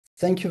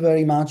Thank you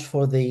very much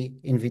for the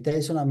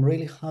invitation. I'm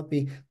really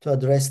happy to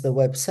address the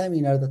web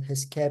seminar that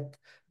has kept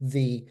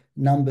the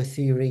number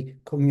theory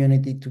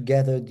community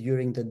together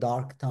during the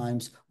dark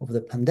times of the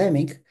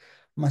pandemic.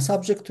 My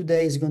subject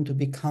today is going to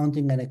be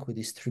counting an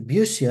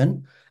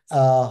equidistribution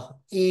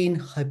in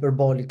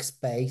hyperbolic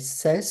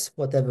spaces,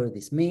 whatever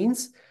this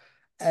means.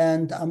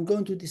 And I'm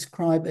going to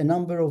describe a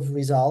number of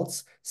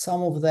results,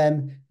 some of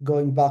them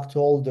going back to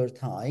older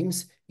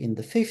times in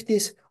the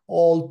 50s,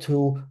 all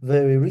to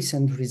very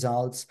recent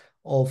results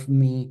of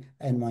me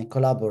and my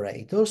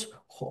collaborators,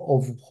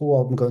 of who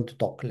I'm going to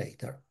talk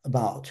later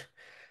about.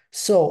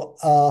 So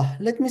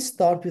let me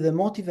start with a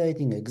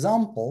motivating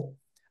example.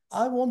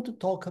 I want to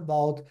talk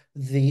about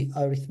the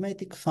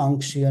arithmetic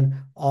function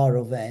R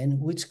of n,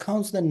 which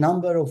counts the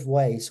number of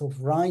ways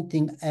of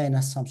writing n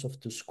as sums of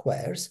two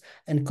squares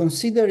and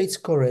consider its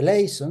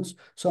correlations.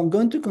 So I'm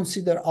going to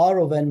consider R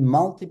of n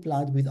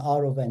multiplied with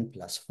R of n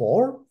plus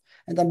 4.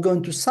 And I'm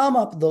going to sum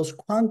up those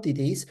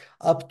quantities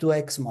up to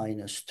x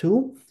minus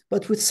 2,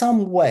 but with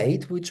some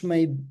weight, which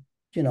may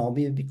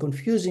be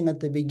confusing at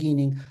the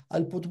beginning.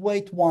 I'll put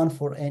weight 1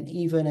 for n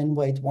even and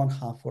weight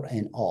 1/2 for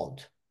n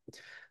odd.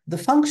 The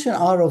function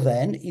R of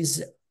n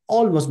is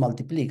almost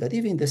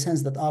multiplicative in the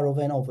sense that R of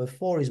n over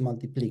 4 is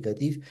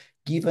multiplicative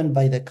given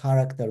by the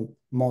character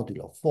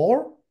modulo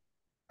 4,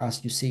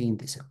 as you see in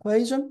this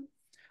equation.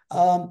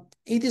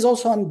 It is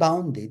also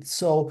unbounded,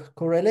 so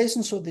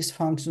correlations of these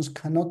functions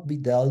cannot be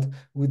dealt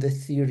with the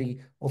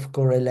theory of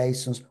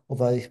correlations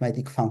of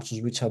arithmetic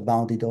functions which are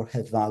bounded or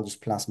have values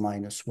plus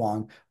minus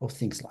 1 or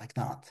things like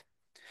that.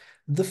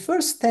 The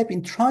first step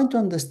in trying to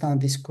understand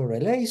this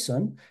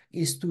correlation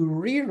is to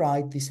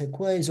rewrite this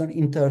equation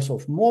in terms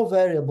of more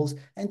variables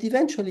and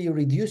eventually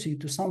reduce it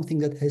to something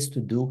that has to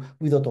do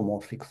with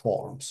automorphic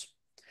forms.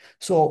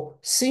 So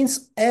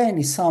since n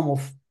is sum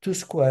of two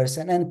squares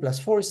and n plus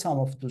 4 is sum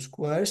of two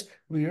squares,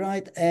 we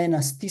write n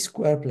as t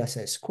squared plus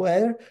s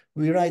squared.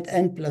 We write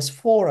n plus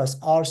 4 as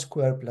r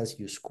squared plus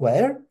u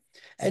squared.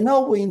 And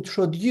now we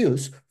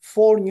introduce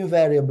four new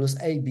variables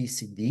a, b,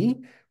 c,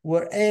 d,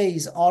 where a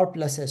is r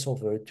plus s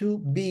over 2,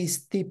 b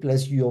is t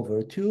plus u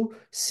over 2,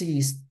 c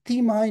is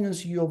t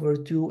minus u over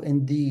 2,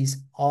 and d is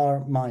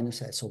r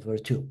minus s over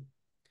 2.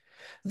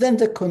 Then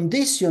the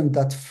condition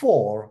that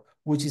 4,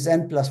 which is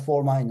n plus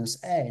 4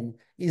 minus n,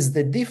 is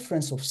the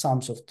difference of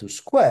sums of two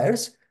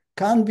squares,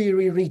 can be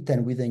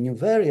rewritten with the new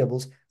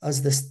variables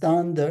as the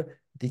standard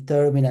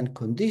determinant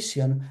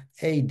condition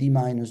ad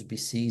minus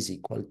bc is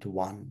equal to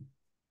 1.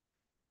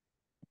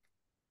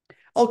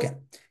 Okay,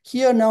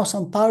 here now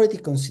some parity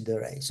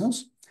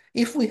considerations.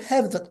 If we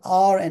have that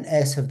R and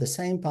S have the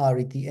same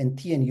parity and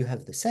T and U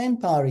have the same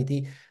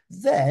parity,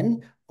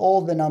 then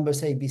all the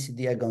numbers A, B, C,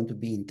 D are going to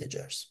be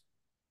integers.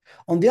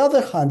 On the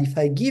other hand, if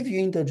I give you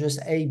integers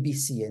A, B,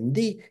 C, and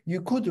D,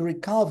 you could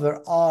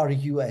recover R,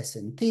 U, S,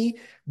 and T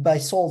by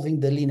solving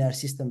the linear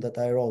system that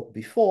I wrote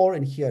before,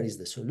 and here is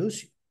the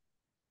solution.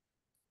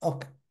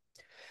 Okay.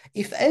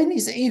 If n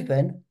is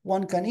even,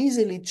 one can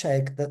easily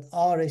check that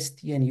R, S,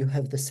 T, and U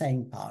have the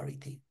same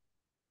parity.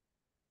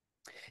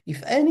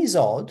 If n is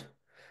odd,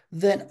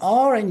 then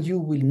R and U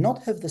will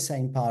not have the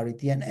same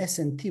parity, and S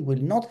and T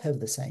will not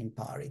have the same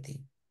parity.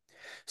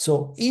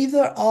 So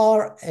either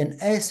R and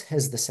S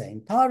has the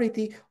same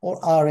parity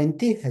or R and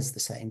T has the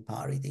same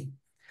parity.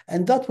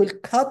 And that will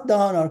cut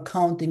down our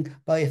counting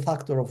by a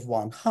factor of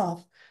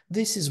 1/2.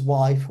 This is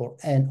why for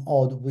n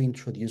odd, we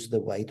introduced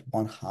the weight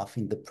 1/2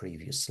 in the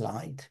previous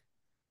slide.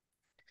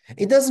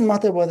 It doesn't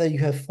matter whether you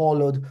have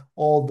followed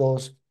all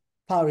those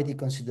parity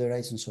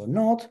considerations or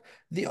not.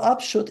 The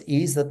upshot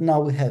is that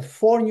now we have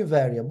four new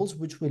variables,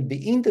 which will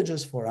be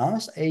integers for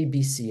us, A,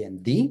 B, C,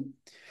 and D.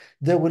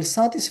 They will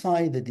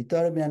satisfy the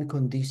determinant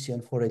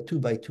condition for a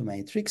 2x2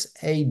 matrix,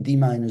 AD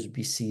minus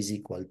BC is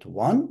equal to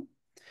 1.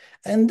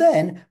 And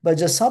then, by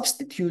just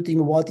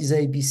substituting what is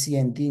A, B, C,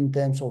 and D in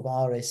terms of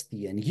R, S,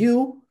 T, and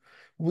U,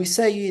 we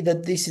say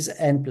that this is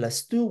n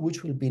plus 2,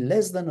 which will be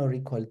less than or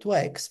equal to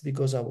x,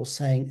 because I was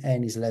saying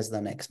n is less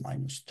than x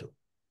minus 2.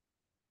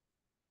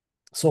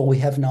 So we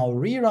have now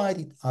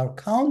rewritten our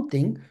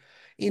counting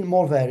in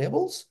more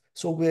variables.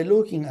 So we're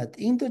looking at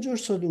integer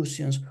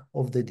solutions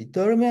of the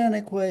determinant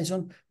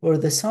equation where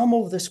the sum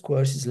of the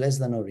squares is less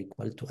than or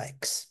equal to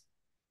x.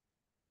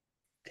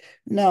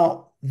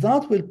 Now,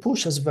 that will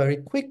push us very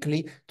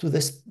quickly to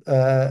this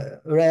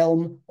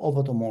realm of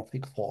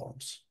automorphic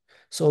forms.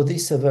 So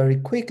this is a very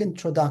quick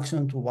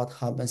introduction to what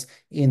happens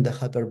in the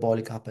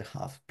hyperbolic upper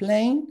half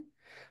plane.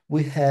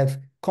 We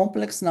have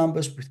complex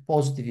numbers with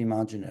positive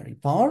imaginary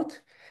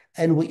part,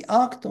 and we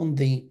act on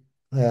the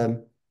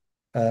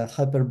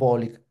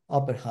hyperbolic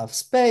upper half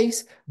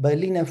space by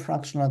linear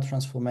fractional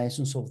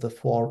transformations of the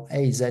form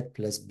AZ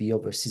plus B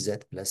over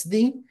CZ plus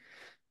D,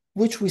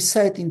 which we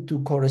set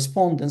into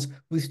correspondence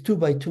with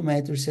 2x2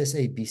 matrices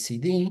A, B, C,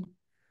 D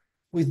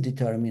with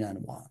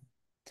determinant 1.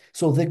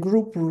 So the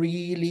group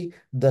really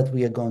that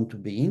we are going to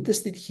be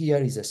interested here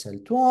is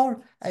SL2R,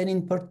 and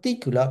in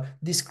particular,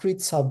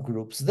 discrete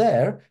subgroups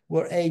there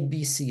where A,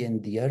 B, C,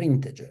 and D are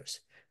integers.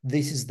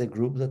 This is the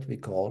group that we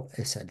call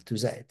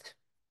SL2Z.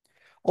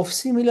 Of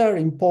similar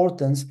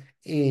importance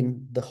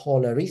in the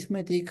whole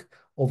arithmetic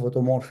of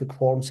automorphic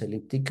forms,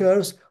 elliptic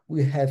curves,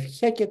 we have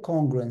Hecke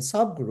congruent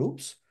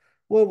subgroups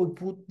where we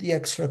put the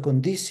extra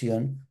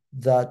condition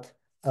that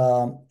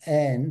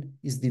n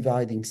is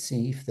dividing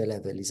C if the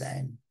level is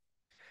n.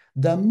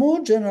 There are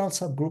more general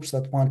subgroups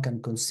that one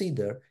can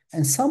consider,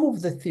 and some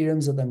of the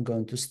theorems that I'm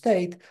going to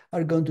state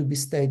are going to be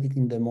stated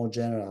in the more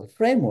general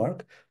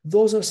framework.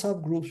 Those are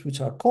subgroups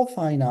which are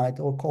co-finite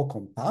or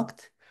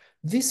co-compact.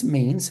 This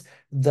means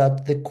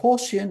that the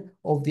quotient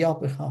of the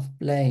upper half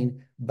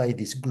plane by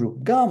this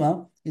group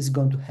gamma is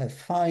going to have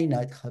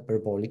finite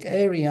hyperbolic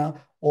area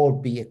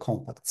or be a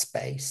compact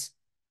space.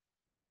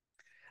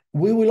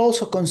 We will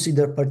also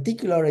consider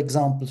particular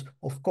examples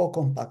of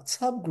co-compact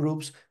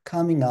subgroups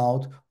coming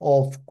out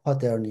of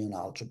quaternion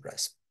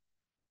algebras.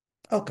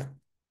 Okay,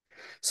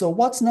 so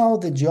what's now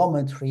the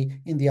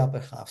geometry in the upper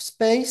half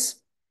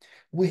space?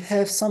 We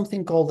have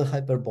something called the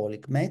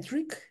hyperbolic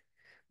metric,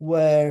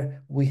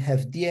 where we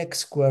have dx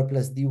squared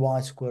plus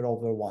dy squared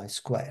over y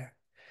squared.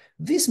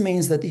 This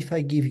means that if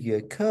I give you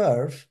a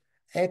curve,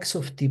 x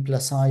of t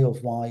plus I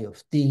of y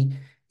of t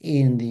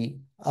in the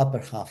upper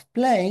half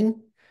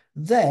plane,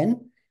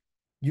 then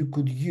you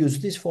could use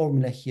this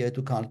formula here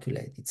to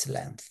calculate its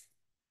length.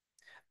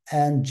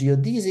 And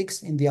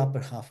geodesics in the upper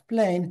half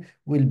plane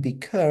will be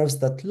curves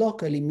that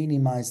locally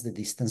minimize the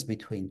distance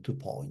between 2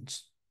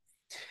 points.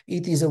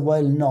 It is a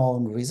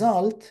well-known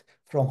result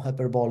from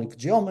hyperbolic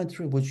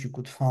geometry, which you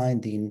could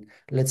find in,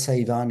 let's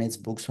say, Yiannis'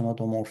 books on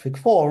automorphic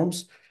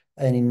forms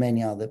and in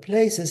many other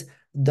places,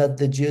 that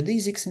the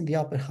geodesics in the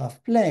upper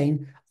half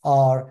plane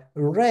are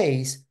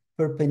rays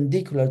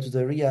perpendicular to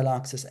the real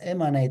axis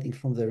emanating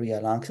from the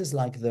real axis,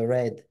 like the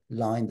red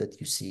line that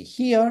you see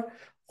here,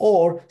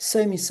 or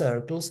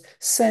semicircles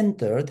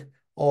centered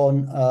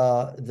on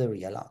the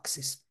real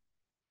axis.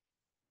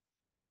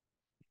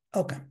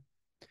 Okay.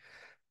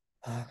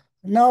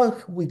 Now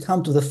we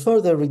come to the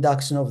further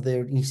reduction of the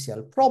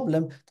initial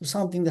problem to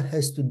something that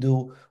has to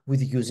do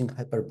with using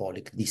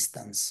hyperbolic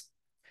distance.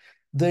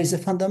 There is a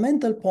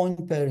fundamental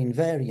point pair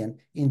invariant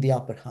in the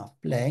upper half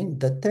plane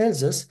that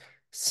tells us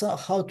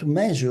how to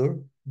measure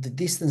the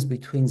distance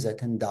between z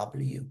and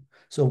w.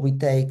 So we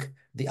take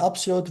the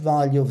absolute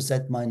value of z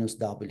minus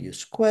w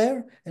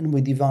square and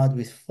we divide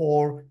with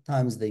 4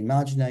 times the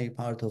imaginary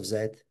part of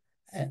z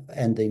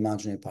and the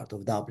imaginary part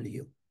of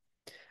w.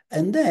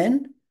 And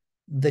then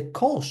the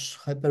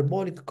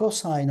hyperbolic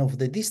cosine of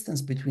the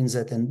distance between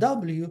z and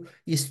w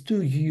is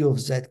 2u of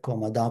z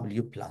comma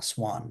w plus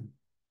 1.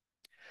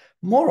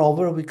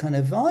 Moreover, we can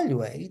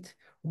evaluate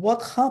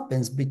what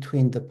happens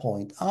between the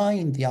point I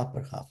in the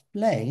upper half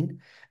plane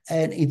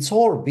and its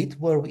orbit,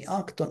 where we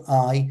act on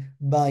I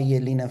by a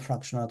linear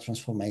fractional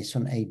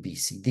transformation A, B,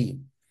 C, D.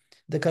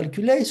 The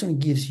calculation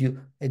gives you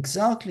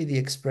exactly the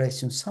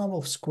expression sum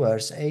of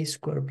squares A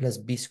squared plus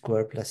B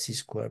squared plus C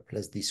squared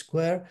plus D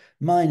squared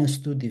minus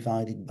 2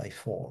 divided by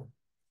 4.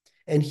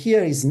 And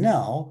here is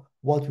now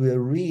what we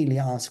are really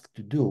asked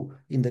to do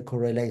in the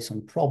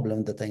correlation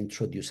problem that I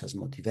introduced as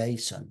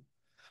motivation.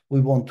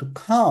 We want to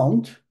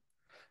count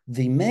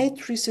the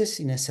matrices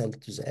in SL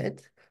to Z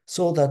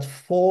so that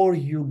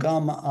 4u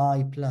gamma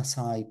I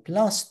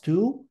plus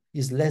 2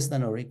 is less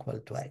than or equal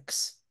to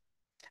x.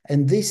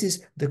 And this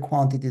is the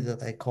quantity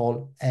that I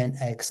call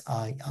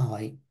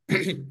nxii.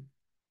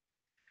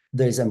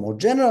 There is a more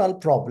general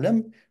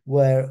problem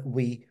where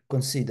we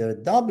consider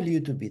W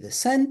to be the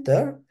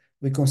center,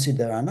 we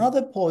consider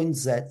another point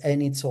Z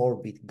and its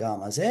orbit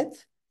gamma Z,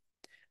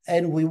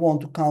 and we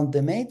want to count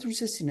the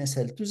matrices in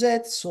SL to Z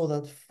so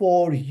that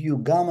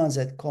 4u gamma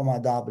Z comma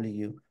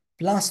W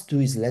plus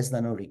 2 is less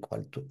than or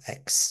equal to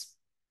x.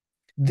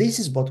 This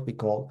is what we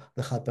call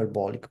the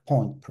hyperbolic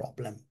point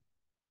problem.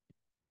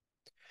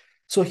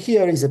 So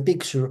here is a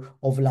picture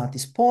of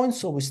lattice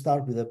points. So we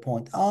start with the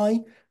point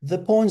I. The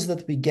points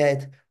that we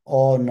get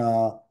on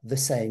the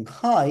same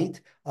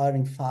height are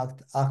in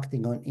fact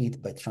acting on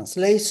it by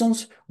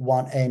translations,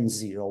 1 n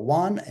 0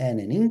 1 n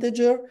an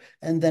integer,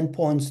 and then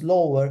points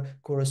lower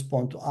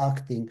correspond to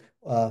acting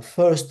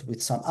first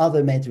with some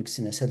other matrix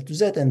in SL to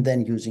Z and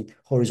then using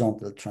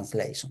horizontal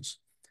translations.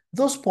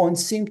 Those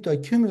points seem to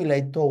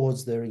accumulate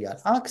towards the real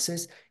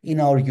axis in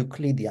our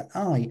Euclidean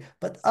eye,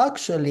 but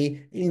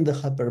actually in the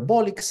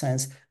hyperbolic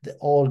sense, they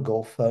all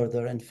go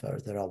further and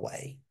further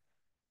away.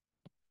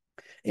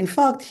 In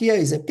fact, here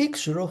is a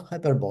picture of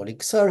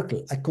hyperbolic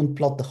circle. I couldn't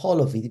plot the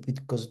whole of it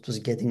because it was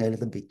getting a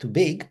little bit too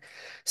big.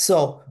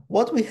 So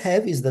what we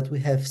have is that we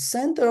have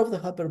center of the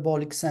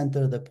hyperbolic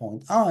center, the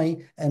point I,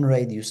 and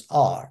radius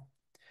r.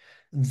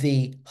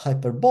 The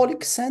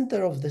hyperbolic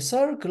center of the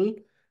circle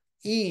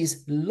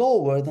is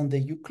lower than the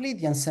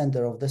Euclidean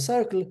center of the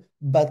circle,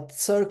 but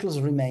circles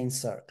remain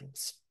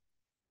circles.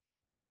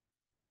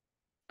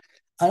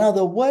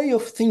 Another way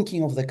of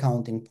thinking of the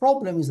counting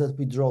problem is that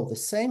we draw the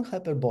same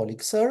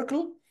hyperbolic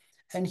circle,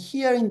 and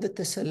here in the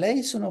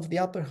tessellation of the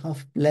upper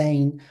half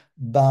plane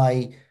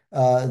by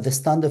the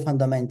standard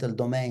fundamental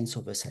domains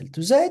of SL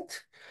to Z,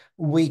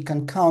 we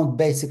can count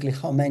basically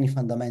how many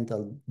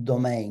fundamental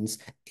domains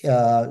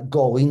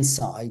go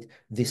inside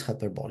this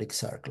hyperbolic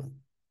circle.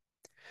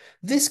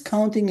 This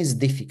counting is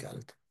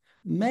difficult.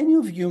 Many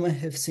of you may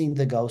have seen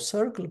the Gauss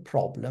circle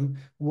problem,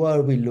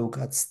 where we look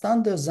at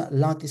standard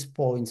lattice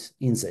points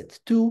in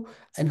Z2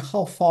 and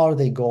how far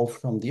they go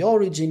from the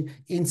origin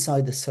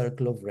inside the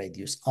circle of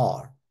radius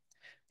r.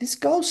 This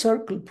Gauss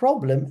circle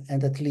problem,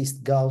 and at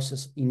least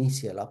Gauss's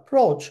initial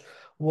approach,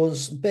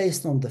 was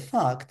based on the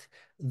fact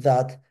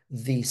that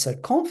the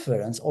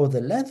circumference or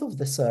the length of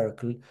the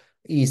circle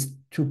is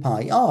 2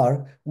 pi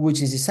r,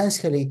 which is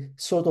essentially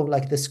sort of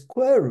like the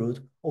square root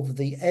of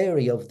the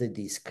area of the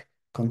disk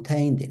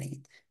contained in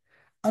it.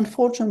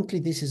 Unfortunately,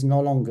 this is no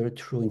longer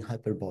true in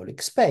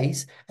hyperbolic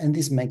space, and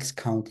this makes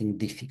counting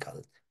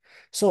difficult.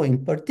 So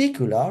in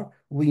particular,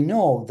 we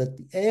know that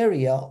the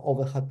area of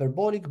a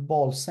hyperbolic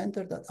ball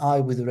centered at I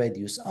with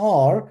radius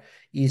r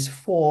is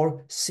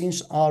 4 sinh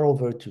r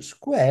over 2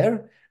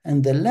 square,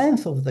 and the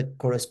length of the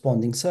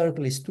corresponding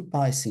circle is 2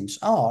 pi sinh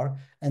r,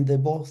 and they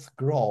both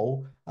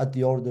grow at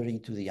the order e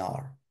to the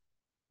r.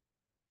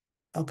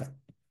 Okay.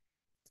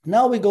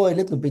 Now we go a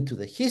little bit to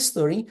the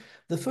history.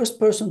 The first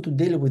person to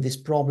deal with this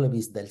problem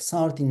is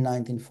Delsart in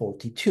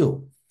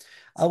 1942.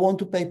 I want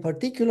to pay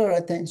particular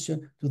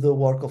attention to the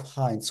work of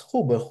Heinz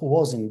Huber, who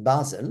was in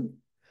Basel.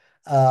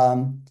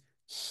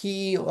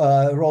 He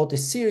wrote a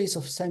series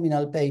of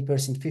seminal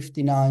papers in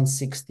 59,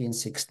 60, and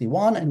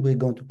 61, and we're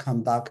going to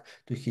come back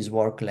to his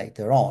work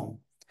later on.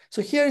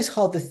 So here is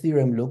how the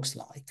theorem looks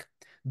like.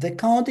 The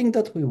counting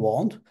that we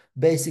want,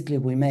 basically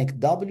we make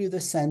W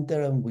the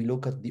center and we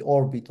look at the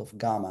orbit of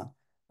gamma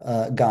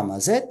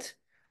z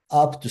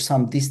up to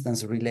some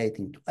distance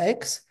relating to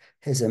x,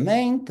 has a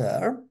main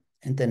term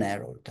and an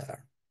error term.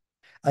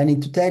 I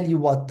need to tell you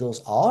what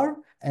those are,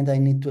 and I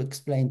need to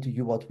explain to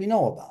you what we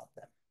know about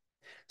them.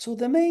 So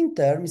the main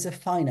term is a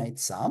finite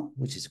sum,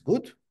 which is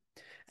good,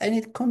 and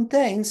it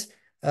contains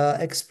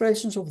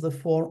expressions of the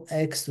form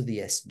x to the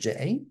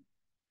sj.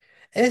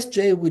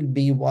 Sj will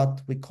be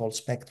what we call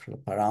spectral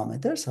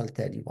parameters. I'll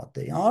tell you what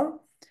they are.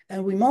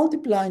 And we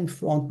multiply in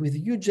front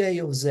with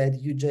uj of z,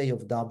 uj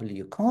of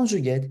w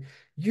conjugate.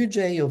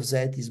 Uj of z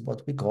is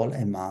what we call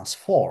a mass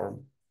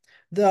form.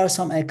 There are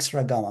some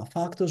extra gamma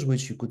factors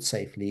which you could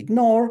safely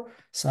ignore,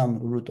 some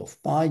root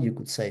of pi you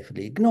could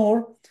safely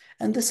ignore,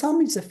 and the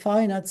sum is a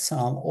finite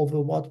sum over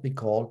what we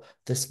call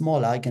the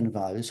small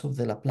eigenvalues of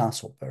the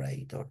Laplace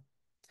operator.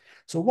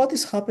 So what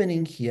is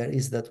happening here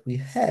is that we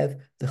have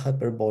the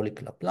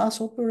hyperbolic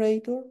Laplace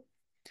operator,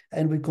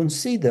 and we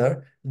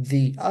consider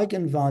the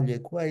eigenvalue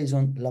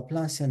equation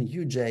Laplacian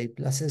uj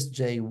plus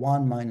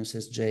sj1 minus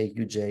sj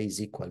uj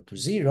is equal to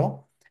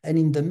 0. And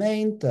in the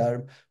main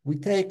term, we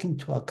take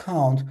into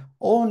account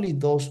only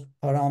those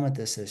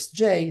parameters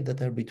sj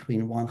that are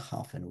between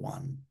 1/2 and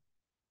 1.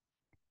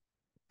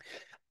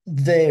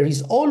 There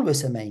is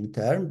always a main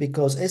term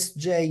because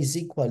sj is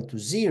equal to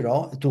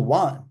 0, to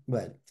 1.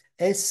 Well,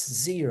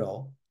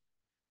 s0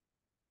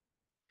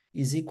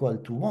 is equal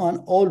to 1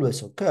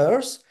 always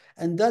occurs,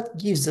 and that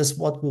gives us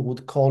what we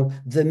would call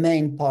the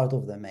main part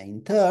of the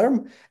main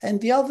term, and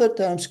the other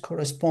terms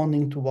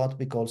corresponding to what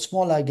we call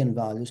small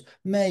eigenvalues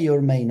may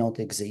or may not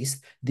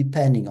exist,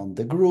 depending on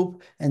the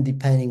group and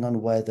depending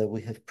on whether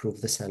we have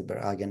proved the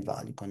Selberg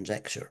eigenvalue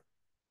conjecture.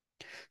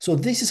 So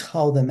this is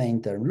how the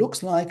main term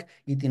looks like.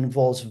 It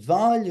involves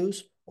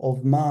values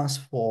of mass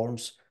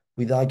forms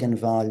with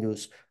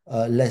eigenvalues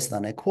less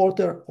than a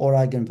quarter or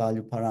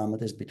eigenvalue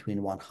parameters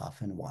between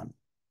 1/2 and 1.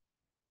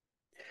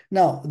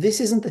 Now, this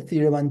isn't a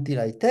theorem until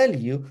I tell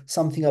you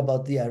something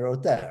about the error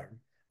term.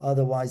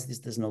 Otherwise, this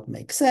does not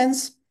make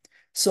sense.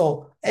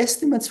 So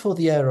estimates for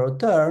the error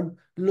term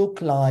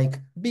look like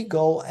big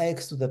O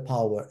x to the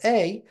power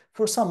a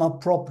for some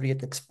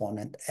appropriate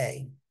exponent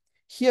a.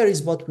 Here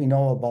is what we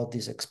know about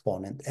this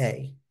exponent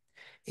a.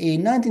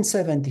 In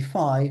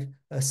 1975,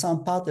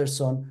 Sam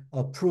Patterson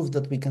proved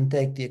that we can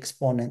take the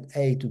exponent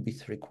a to be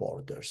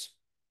 3/4.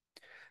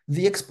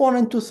 The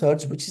exponent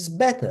 2/3, which is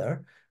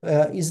better,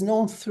 is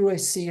known through a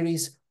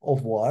series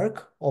of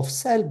work of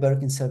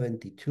Selberg in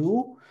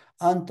 72,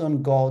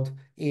 Anton God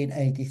in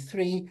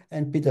 83,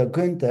 and Peter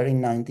Günther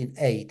in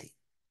 1980.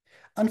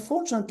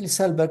 Unfortunately,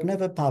 Selberg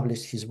never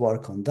published his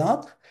work on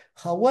that.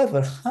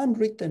 However,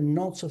 handwritten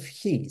notes of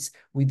his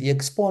with the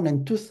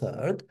exponent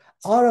 2/3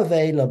 are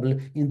available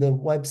in the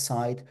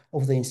website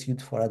of the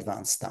Institute for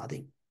Advanced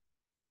Study.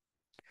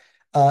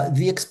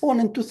 The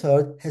exponent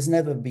 2/3 has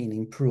never been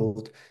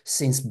improved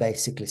since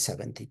basically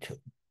 72.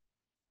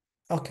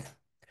 Okay,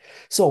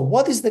 so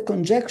what is the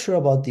conjecture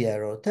about the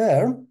error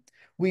term?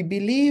 We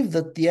believe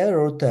that the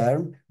error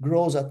term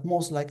grows at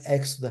most like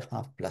x to the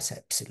half plus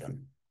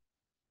epsilon.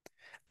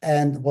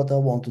 And what I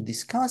want to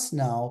discuss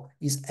now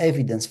is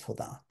evidence for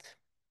that.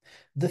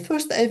 The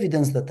first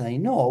evidence that I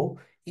know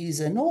is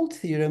an old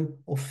theorem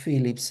of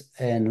Phillips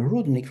and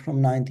Rudnick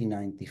from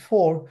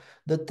 1994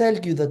 that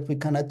tells you that we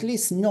can at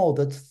least know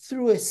that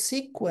through a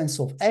sequence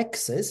of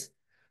x's,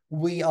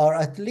 we are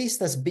at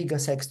least as big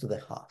as x to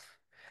the half.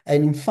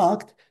 And in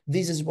fact,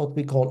 this is what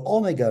we call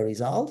omega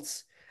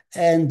results,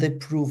 and they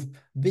prove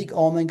big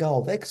omega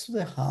of x to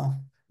the half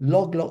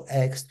log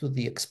x to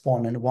the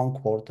exponent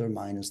 1/4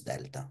 minus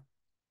delta.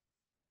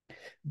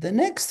 The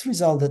next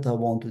result that I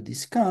want to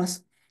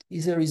discuss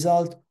is a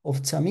result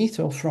of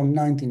Tzamithov from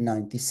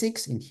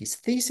 1996 in his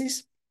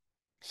thesis.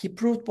 He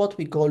proved what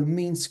we call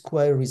mean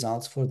square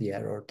results for the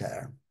error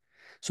term.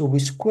 So we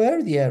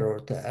square the error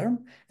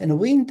term and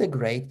we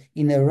integrate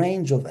in a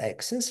range of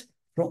x's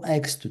from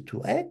x to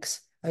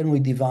 2x, and we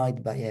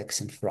divide by x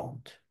in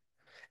front.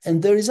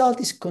 And the result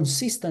is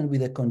consistent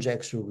with the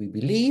conjecture we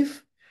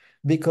believe,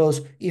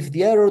 because if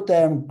the error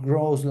term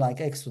grows like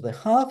x to the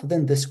half,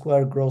 then the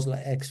square grows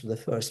like x to the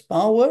first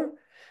power,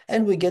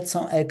 and we get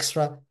some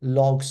extra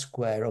log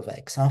square of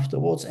x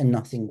afterwards, and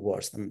nothing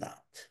worse than that.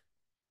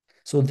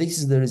 So this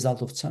is the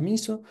result of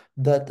Tzamithov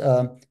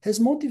that has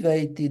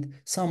motivated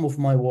some of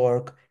my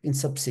work in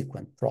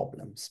subsequent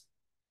problems.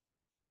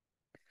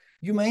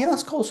 You may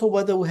ask also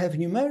whether we have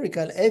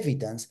numerical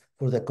evidence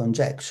for the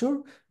conjecture.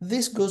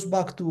 This goes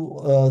back to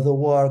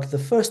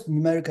the first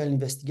numerical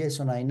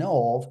investigation I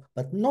know of,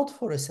 but not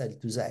for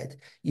SL2Z,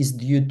 is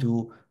due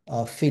to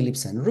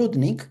Phillips and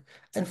Rudnick.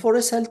 And for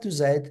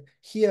SL2Z,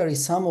 here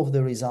is some of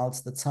the results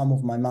that some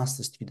of my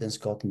master students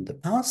got in the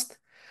past.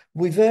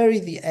 We vary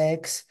the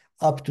x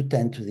up to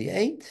 10 to the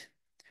 8.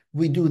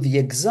 We do the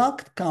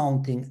exact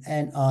counting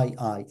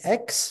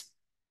NIIX.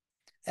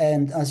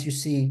 And as you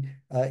see,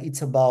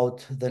 it's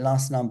about, the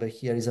last number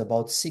here is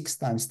about 6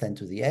 times 10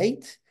 to the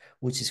 8,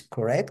 which is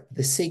correct.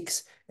 The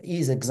 6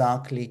 is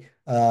exactly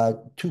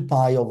 2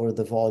 pi over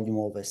the volume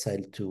of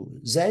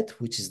SL2Z,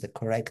 which is the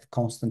correct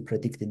constant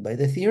predicted by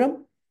the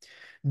theorem.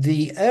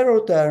 The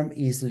error term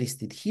is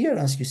listed here.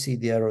 As you see,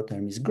 the error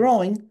term is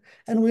growing.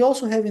 And we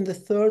also have in the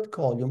third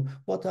column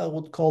what I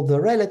would call the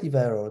relative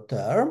error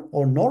term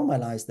or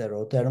normalized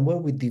error term, where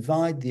we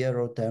divide the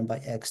error term by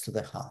x to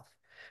the half.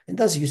 And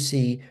as you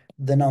see,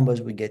 the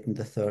numbers we get in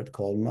the third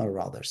column are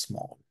rather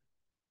small.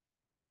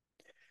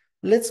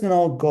 Let's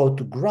now go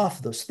to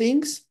graph those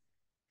things.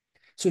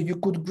 So you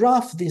could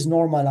graph this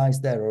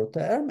normalized error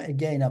term,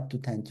 again up to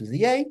 10 to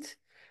the 8.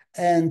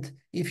 And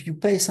if you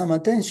pay some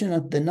attention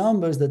at the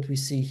numbers that we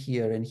see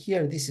here and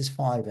here, this is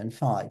 5 and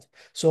 5.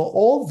 So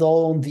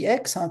although on the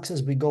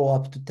x-axis we go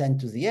up to 10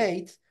 to the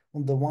 8,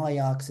 on the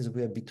y-axis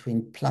we are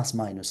between plus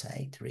minus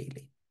 8,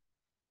 really.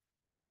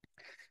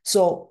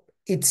 So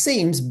it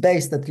seems,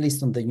 based at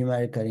least on the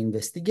numerical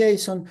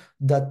investigation,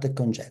 that the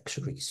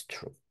conjecture is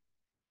true.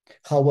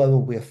 However,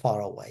 we are far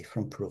away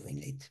from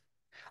proving it.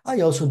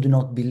 I also do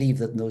not believe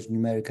that those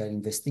numerical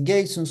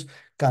investigations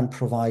can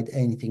provide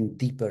anything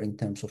deeper in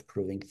terms of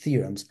proving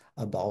theorems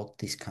about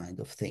these kind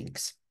of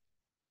things.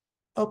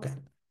 Okay.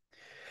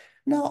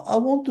 Now I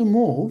want to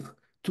move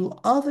to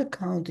other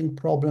counting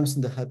problems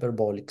in the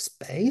hyperbolic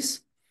space,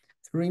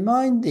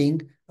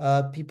 reminding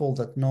people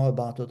that know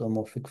about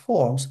automorphic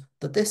forms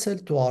that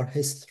SL2R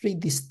has 3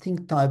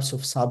 distinct types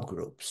of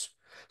subgroups.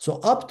 So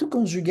up to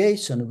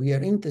conjugation, we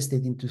are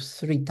interested into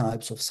 3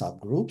 types of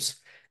subgroups: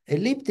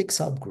 elliptic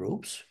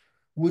subgroups,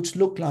 which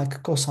look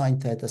like cosine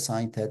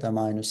theta,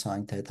 minus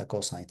sine theta,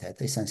 cosine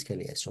theta,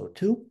 essentially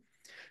SO2.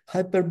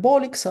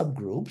 Hyperbolic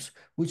subgroups,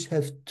 which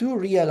have 2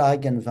 real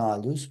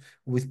eigenvalues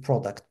with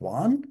product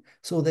 1,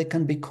 so they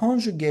can be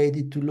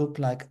conjugated to look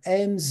like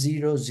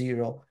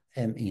M00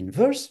 M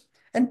inverse,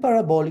 and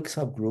parabolic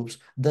subgroups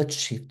that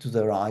shift to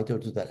the right or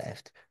to the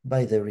left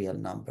by the real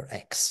number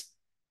x.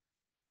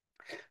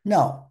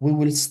 Now, we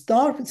will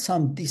start with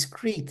some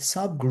discrete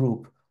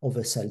subgroup of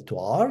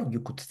SL2R.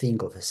 You could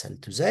think of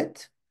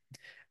SL2Z,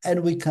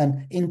 and we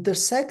can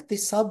intersect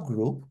this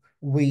subgroup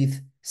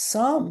with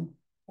some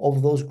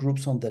of those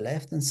groups on the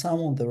left and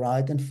some on the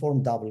right and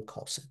form double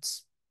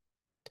cosets.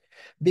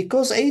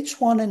 Because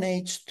H1 and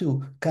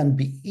H2 can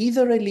be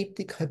either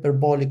elliptic,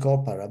 hyperbolic,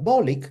 or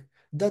parabolic,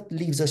 that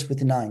leaves us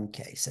with 9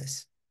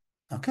 cases.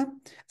 Okay?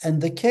 And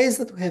the case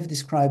that we have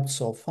described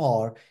so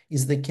far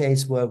is the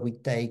case where we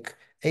take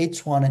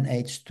H1 and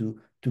H2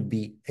 to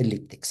be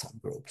elliptic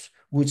subgroups,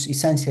 which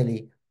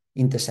essentially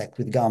intersect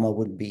with gamma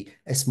would be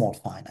a small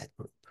finite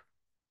group,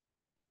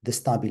 the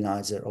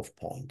stabilizer of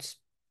points.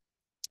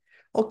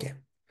 Okay,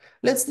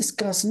 let's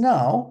discuss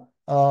now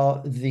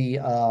the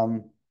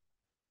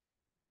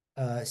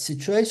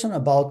situation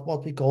about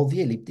what we call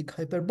the elliptic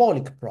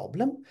hyperbolic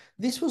problem.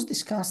 This was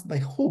discussed by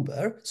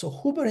Huber. So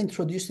Huber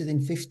introduced it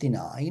in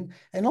 59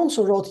 and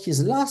also wrote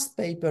his last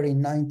paper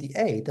in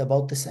 98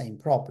 about the same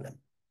problem.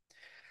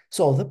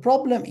 So the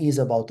problem is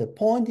about a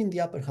point in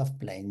the upper half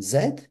plane Z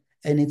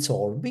and its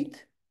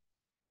orbit,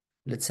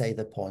 let's say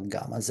the point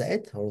gamma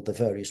Z or the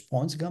various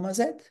points gamma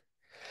Z.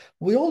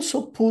 We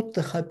also put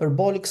the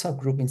hyperbolic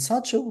subgroup in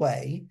such a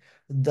way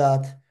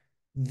that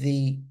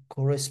the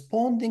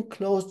corresponding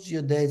closed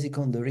geodesic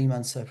on the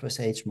Riemann surface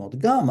H mod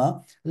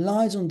gamma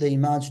lies on the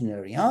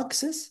imaginary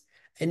axis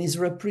and is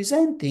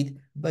represented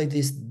by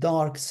this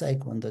dark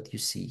segment that you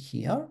see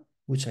here,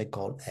 which I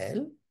call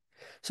L.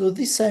 So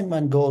this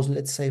segment goes,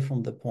 let's say,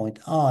 from the point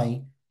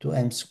I to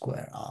M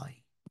square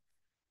I.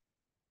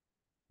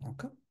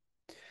 Okay.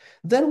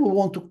 Then we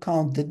want to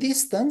count the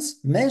distance,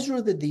 measure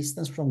the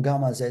distance from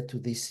gamma Z to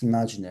this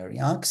imaginary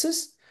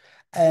axis.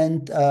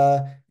 And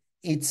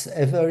it's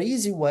a very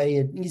easy way,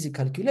 an easy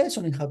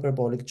calculation in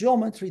hyperbolic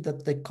geometry,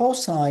 that the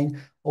cosine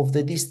of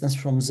the distance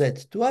from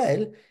Z to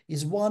L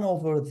is 1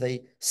 over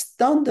the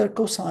standard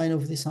cosine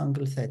of this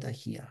angle theta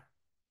here.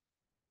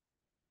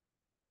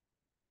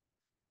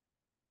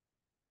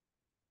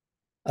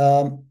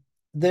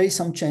 There is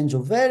some change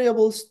of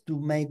variables to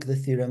make the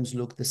theorems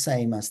look the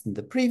same as in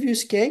the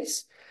previous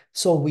case.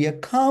 So we are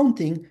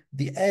counting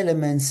the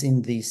elements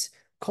in this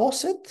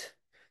coset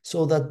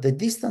so that the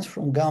distance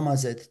from gamma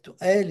Z to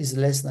L is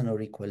less than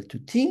or equal to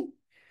T.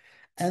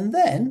 And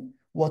then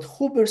what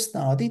Huber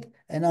studied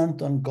and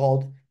Anton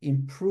God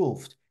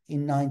improved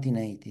in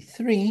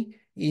 1983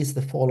 is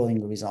the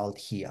following result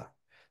here.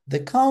 The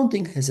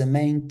counting has a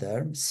main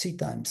term, C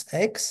times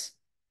X,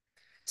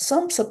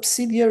 some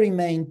subsidiary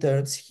main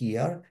terms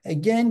here,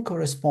 again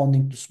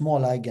corresponding to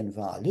small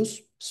eigenvalues,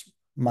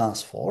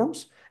 mass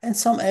forms, and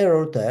some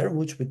error term,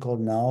 which we call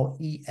now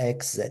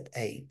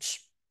EXZH.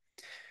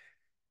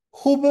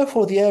 Huber,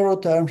 for the error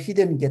term, he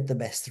didn't get the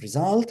best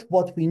result.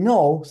 What we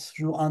know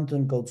through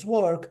Anton God's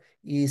work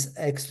is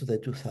x to the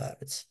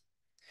 2/3.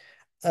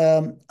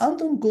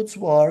 Anton God's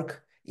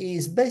work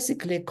is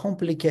basically a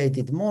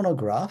complicated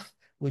monograph,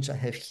 which I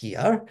have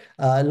here,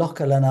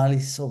 local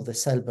analysis of the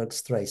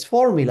Selberg-Strace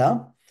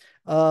formula,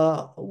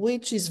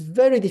 which is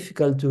very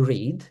difficult to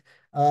read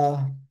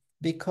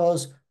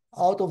because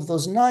out of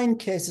those 9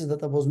 cases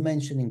that I was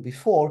mentioning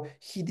before,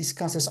 he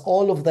discusses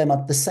all of them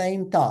at the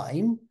same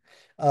time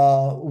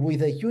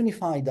with a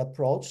unified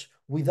approach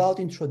without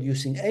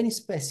introducing any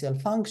special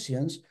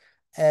functions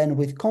and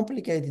with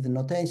complicated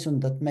notation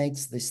that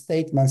makes the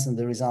statements and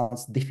the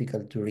results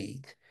difficult to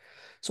read.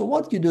 So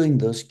what you do in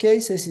those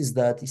cases is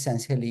that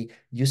essentially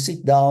you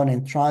sit down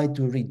and try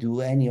to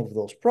redo any of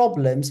those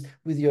problems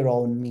with your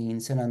own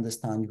means and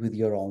understand with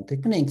your own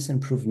techniques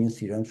and prove new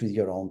theorems with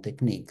your own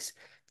techniques.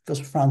 Because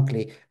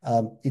frankly,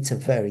 it's a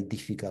very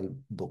difficult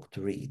book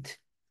to read.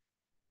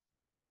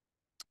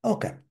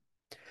 Okay.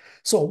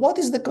 So what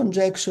is the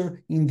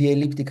conjecture? In the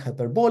elliptic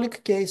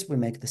hyperbolic case, we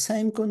make the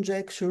same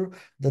conjecture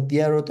that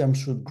the error term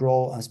should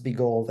grow as big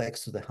O of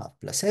x to the half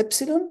plus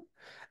epsilon.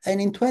 And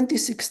in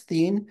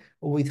 2016,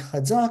 with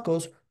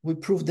Chatzakos, we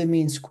proved the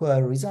mean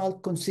square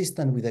result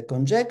consistent with a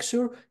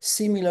conjecture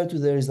similar to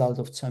the result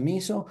of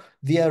Chamisso.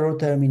 The error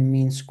term in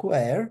mean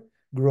square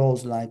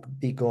grows like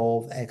big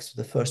O of x to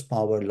the first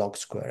power log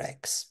square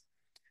x.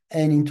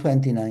 And in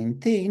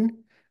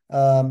 2019,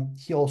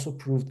 he also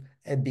proved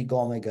a big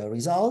omega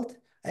result.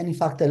 And in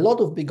fact, a lot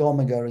of big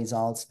omega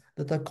results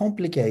that are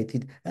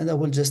complicated, and I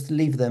will just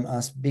leave them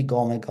as big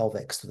omega of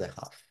x to the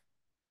half.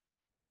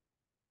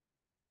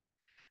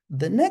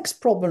 The next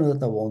problem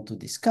that I want to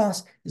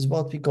discuss is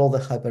what we call the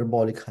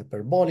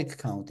hyperbolic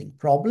counting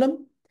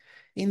problem.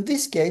 In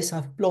this case,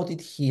 I've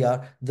plotted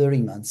here the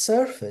Riemann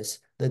surface,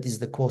 that is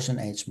the quotient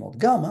H mod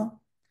gamma.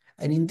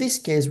 And in this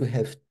case, we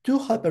have 2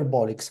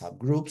 hyperbolic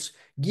subgroups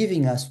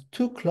giving us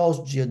 2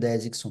 closed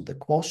geodesics on the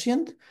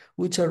quotient,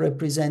 which are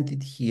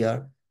represented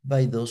here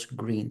by those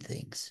green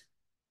things.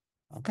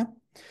 Okay.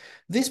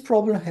 This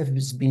problem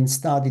has been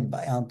studied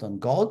by Anton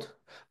God,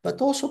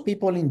 but also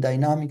people in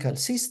dynamical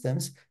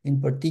systems,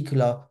 in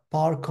particular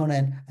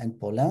Parkkonen and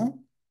Paulin,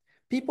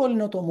 people in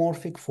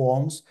automorphic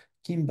forms,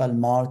 Kimball,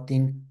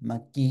 Martin,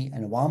 McGee,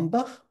 and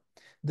Wambach.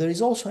 There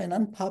is also an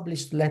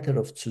unpublished letter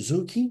of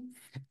Suzuki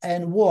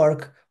and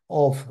work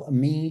of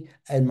me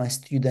and my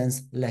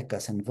students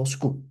Lekkas and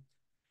Voskou.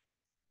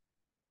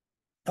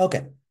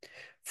 Okay.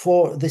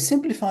 For the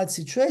simplified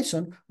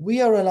situation,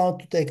 we are allowed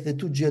to take the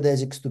 2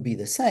 geodesics to be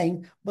the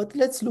same, but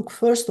let's look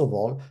first of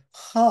all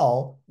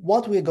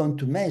what we're going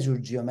to measure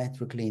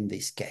geometrically in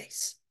this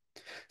case.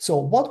 So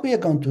what we are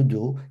going to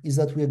do is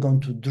that we are going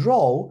to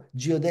draw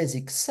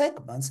geodesic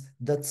segments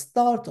that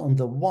start on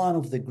the one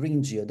of the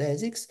green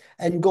geodesics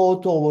and go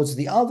towards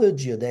the other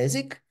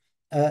geodesic,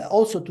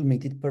 also to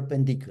meet it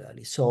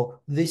perpendicularly. So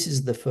this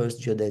is the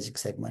first geodesic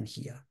segment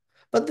here.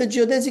 But the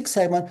geodesic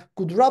segment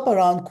could wrap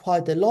around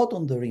quite a lot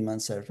on the Riemann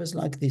surface,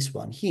 like this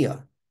one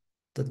here,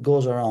 that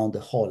goes around the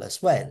hole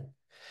as well.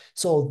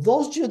 So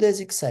those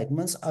geodesic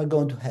segments are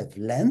going to have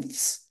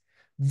lengths.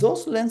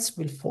 Those lengths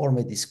will form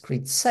a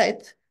discrete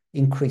set,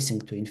 increasing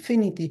to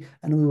infinity,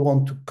 and we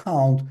want to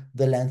count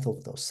the length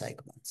of those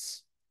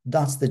segments.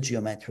 That's the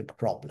geometric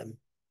problem.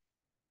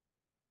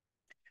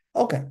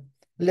 Okay.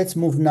 Let's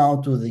move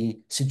now to the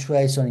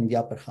situation in the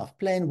upper half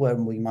plane where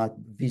we might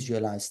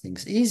visualize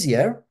things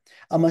easier.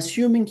 I'm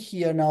assuming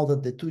here now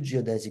that the 2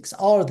 geodesics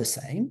are the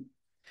same.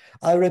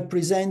 I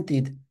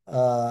represented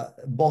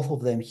both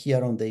of them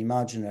here on the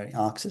imaginary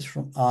axis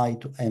from I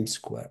to m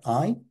square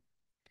I.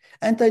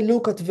 And I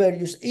look at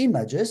various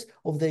images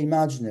of the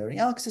imaginary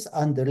axis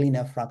under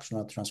linear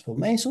fractional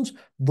transformations.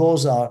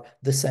 Those are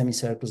the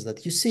semicircles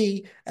that you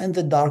see, and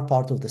the dark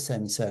part of the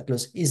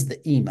semicircles is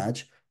the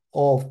image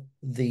of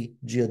the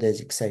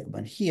geodesic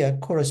segment here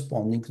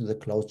corresponding to the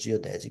closed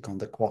geodesic on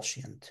the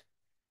quotient.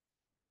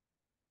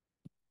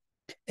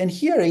 And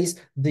here is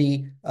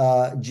the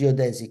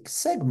geodesic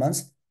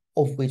segments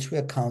of which we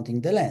are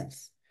counting the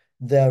length.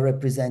 They are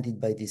represented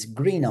by these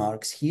green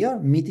arcs here,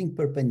 meeting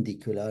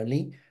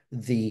perpendicularly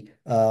the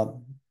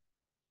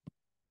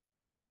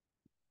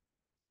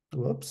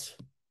whoops,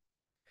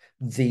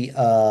 the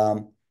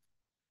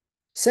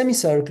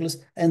semicircles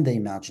and the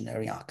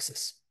imaginary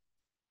axis.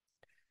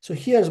 So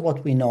here's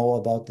what we know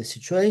about the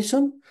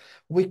situation.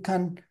 We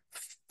can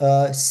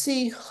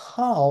see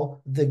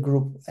how the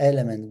group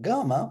element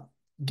gamma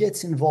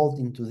gets involved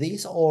into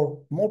this, or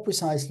more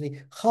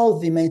precisely, how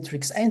the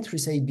matrix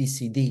entries A, B,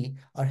 C, D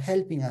are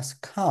helping us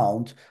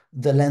count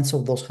the lengths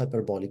of those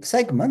hyperbolic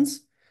segments.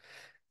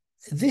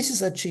 This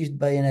is achieved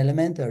by an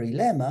elementary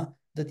lemma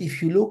that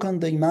if you look on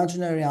the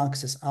imaginary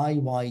axis I,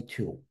 Y,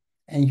 2,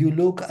 and you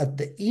look at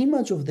the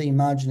image of the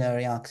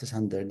imaginary axis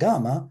under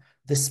gamma,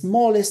 the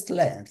smallest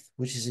length,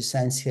 which is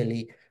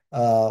essentially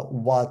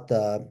what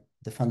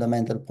the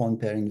fundamental point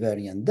pair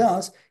invariant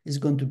does, is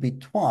going to be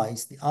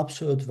twice the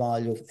absolute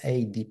value of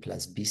AD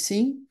plus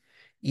BC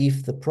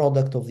if the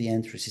product of the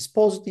entries is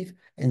positive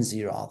and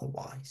 0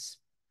 otherwise.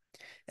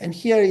 And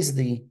here is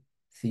the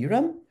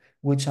theorem,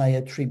 which I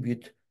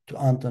attribute to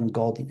Anton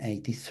God in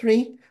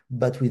 83,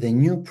 but with a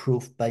new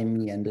proof by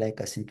me and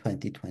Lekkas in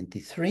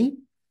 2023.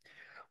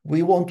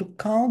 We want to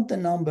count the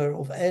number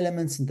of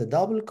elements in the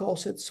double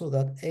coset so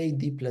that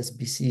AD plus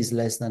BC is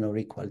less than or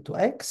equal to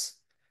X.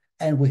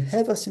 And we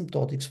have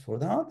asymptotics for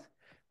that.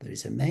 There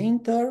is a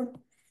main term,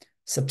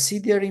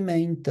 subsidiary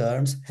main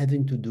terms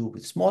having to do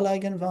with small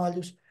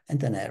eigenvalues,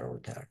 and an error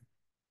term.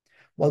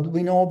 What do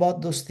we know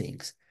about those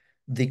things?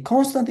 The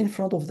constant in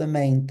front of the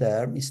main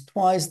term is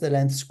twice the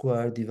length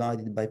squared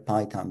divided by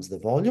pi times the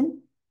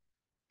volume.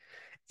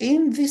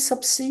 In the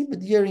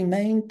subsidiary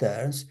main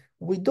terms,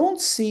 we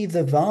don't see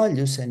the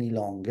values any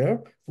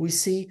longer. We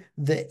see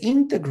the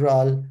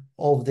integral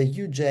of the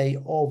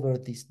uj over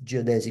this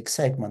geodesic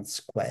segment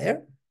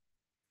square.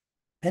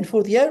 And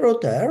for the error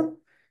term,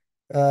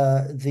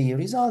 the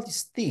result is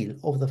still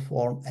of the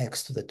form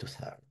x to the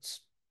 2/3.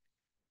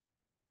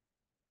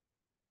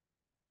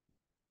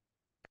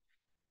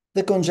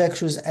 The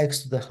conjecture is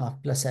x to the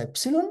half plus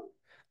epsilon,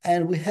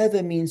 and we have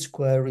a mean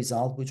square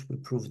result, which we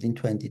proved in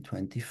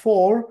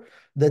 2024,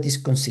 that is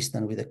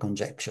consistent with the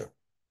conjecture.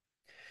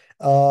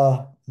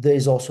 There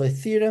is also a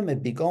theorem, a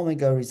big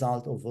omega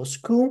result of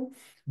Voskou,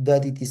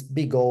 that it is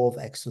big O of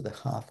x to the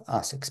half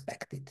as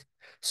expected.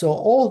 So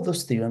all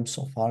those theorems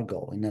so far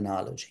go in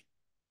analogy.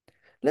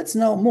 Let's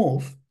now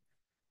move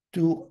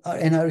to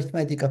an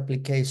arithmetic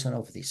application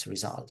of this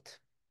result.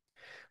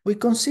 We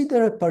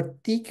consider a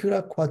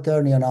particular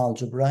quaternion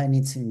algebra and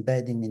its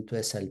embedding into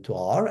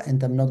SL2R,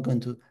 and I'm not going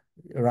to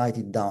write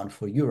it down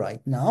for you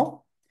right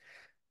now.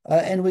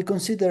 And we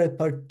consider a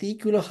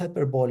particular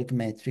hyperbolic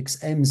matrix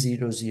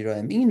M00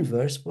 M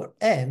inverse, where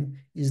M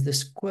is the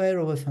square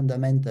of a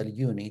fundamental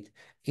unit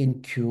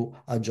in Q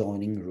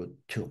adjoining root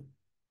 2.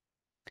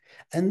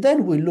 And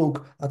then we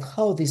look at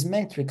how this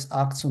matrix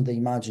acts on the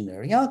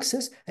imaginary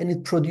axis, and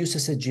it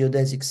produces a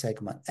geodesic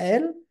segment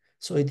L.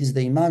 So it is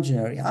the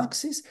imaginary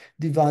axis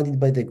divided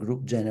by the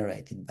group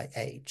generated by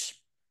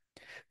H.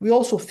 We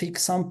also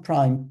fix some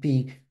prime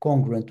P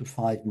congruent to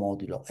 5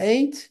 modulo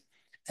 8,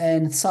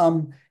 and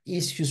some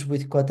issues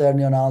with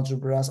quaternion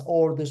algebras,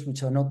 orders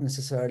which are not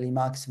necessarily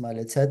maximal,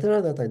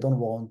 etc., that I don't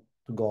want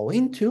to go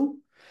into.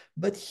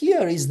 But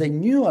here is the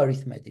new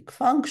arithmetic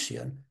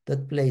function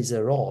that plays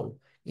a role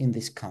in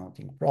this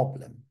counting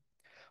problem.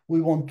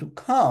 We want to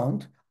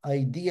count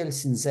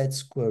ideals in Z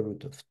square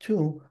root of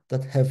 2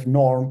 that have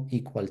norm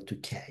equal to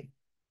K.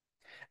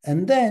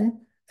 And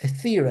then a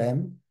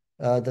theorem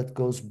that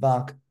goes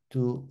back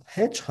to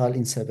Hedgehall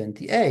in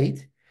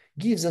 78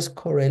 gives us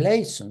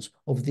correlations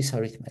of this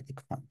arithmetic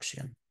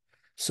function.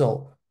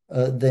 So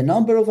the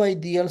number of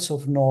ideals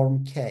of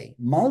norm K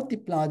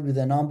multiplied with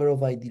the number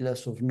of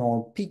ideals of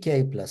norm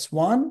PK plus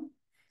 1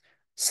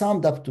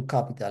 summed up to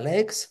capital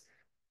X,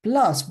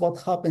 plus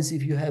what happens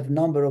if you have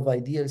number of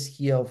ideals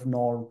here of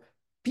norm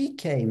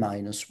pk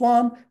minus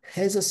 1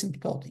 has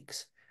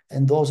asymptotics.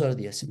 And those are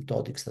the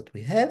asymptotics that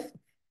we have.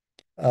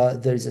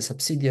 There is a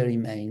subsidiary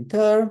main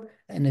term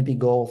and a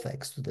big O of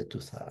x to the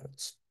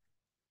 2/3.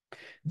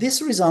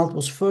 This result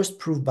was first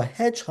proved by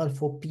Hedgehall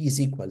for p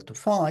is equal to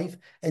 5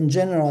 and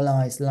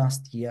generalized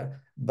last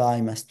year by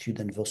my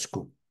student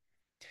Voskou.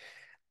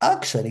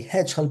 Actually,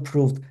 Hedgehall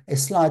proved a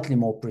slightly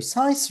more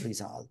precise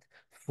result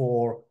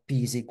for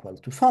p is equal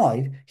to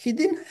 5. He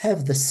didn't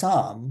have the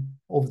sum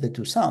of the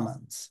two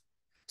summands,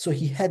 so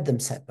he had them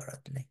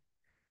separately.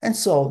 And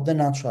so the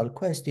natural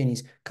question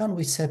is, can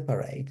we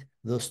separate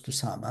those two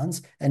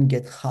summands and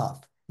get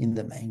half in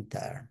the main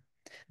term?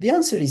 The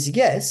answer is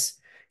yes,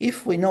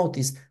 if we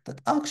notice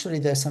that actually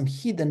there are some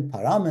hidden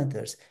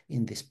parameters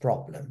in this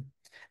problem.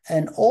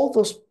 And all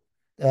those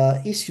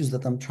issues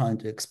that I'm trying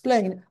to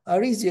explain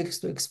are easier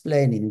to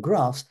explain in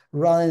graphs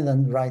rather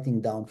than writing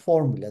down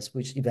formulas,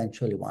 which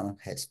eventually one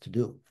has to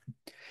do.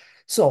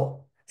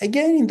 So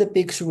again, in the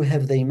picture, we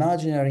have the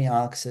imaginary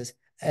axis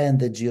and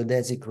the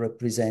geodesic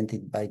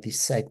represented by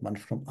this segment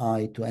from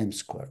I to M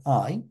square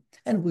I,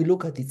 and we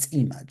look at its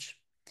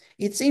image.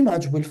 Its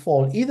image will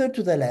fall either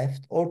to the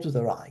left or to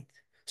the right.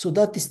 So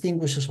that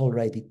distinguishes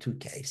already two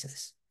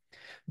cases.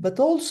 But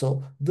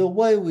also the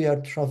way we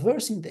are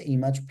traversing the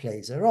image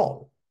plays a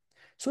role.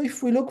 So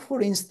if we look,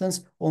 for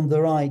instance, on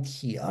the right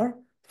here,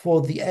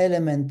 for the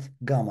element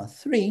gamma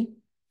 3,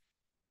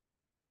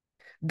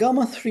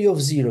 gamma 3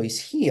 of 0 is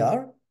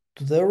here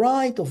to the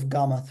right of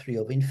gamma 3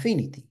 of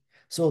infinity.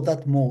 So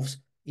that moves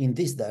in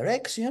this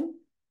direction,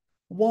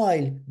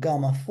 while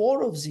gamma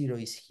 4 of 0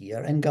 is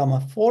here and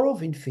gamma 4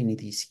 of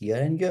infinity is here,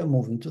 and you're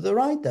moving to the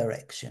right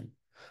direction.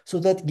 So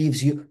that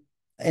gives you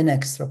an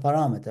extra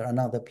parameter,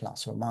 another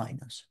plus or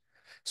minus.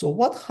 So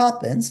what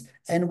happens,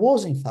 and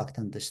was in fact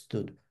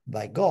understood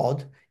by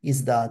God,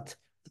 is that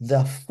there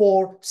are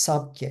 4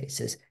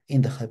 subcases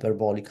in the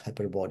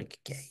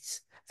hyperbolic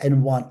case,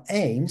 and one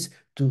aims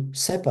to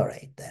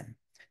separate them.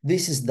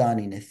 This is done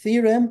in a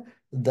theorem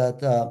that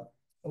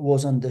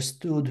was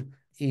understood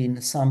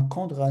in some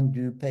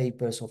Conrandu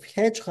papers of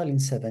Hedgehall in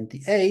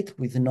 78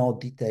 with no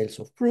details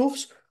of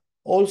proofs,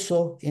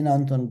 also in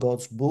Anton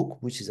Gott's book,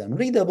 which is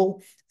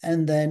unreadable,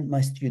 and then my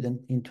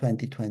student in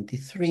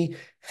 2023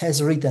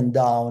 has written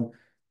down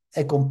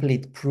a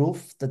complete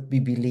proof that we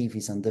believe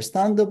is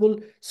understandable.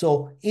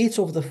 So each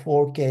of the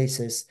 4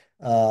 cases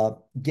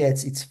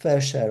gets its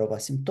fair share of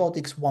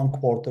asymptotics,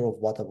 1/4 of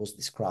what I was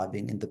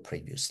describing in the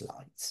previous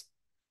slides.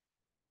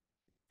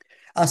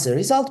 As a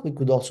result, we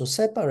could also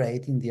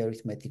separate in the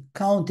arithmetic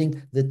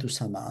counting the 2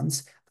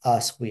 summands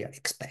as we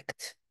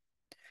expect.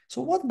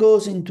 So what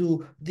goes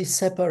into this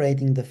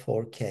separating the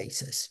 4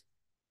 cases?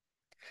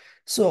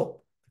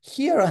 So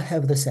here I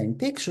have the same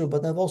picture,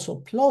 but I've also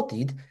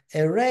plotted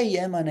a ray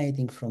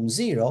emanating from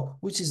 0,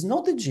 which is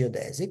not a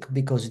geodesic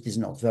because it is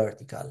not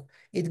vertical.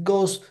 It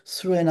goes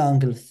through an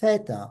angle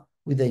theta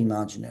with the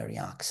imaginary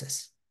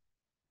axis.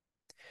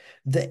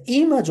 The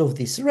image of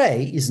this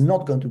ray is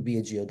not going to be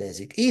a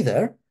geodesic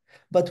either,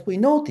 but we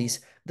notice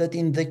that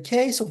in the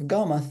case of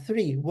gamma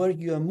 3, where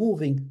you are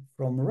moving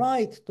from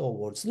right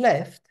towards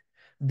left,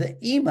 the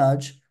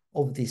image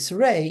of this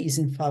ray is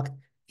in fact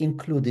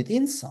included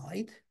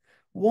inside,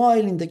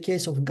 while in the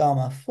case of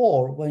gamma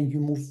 4, when you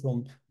move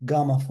from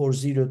gamma 4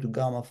 0 to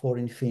gamma 4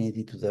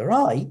 infinity to the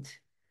right,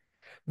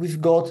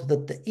 we've got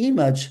that the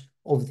image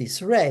of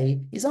this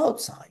ray is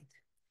outside.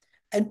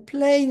 And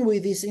playing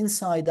with this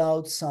inside,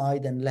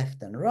 outside, and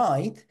left and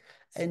right,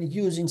 and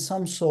using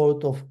some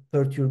sort of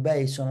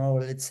perturbation, or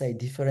let's say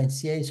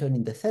differentiation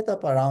in the theta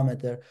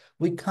parameter,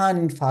 we can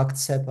in fact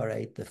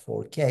separate the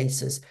 4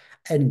 cases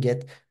and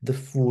get the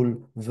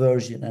full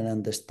version and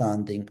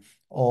understanding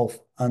of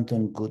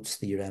Anton Good's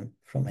theorem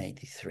from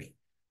 83.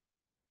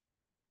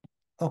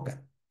 Okay,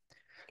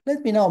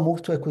 let me now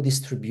move to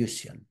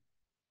equidistribution.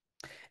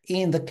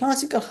 In the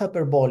classical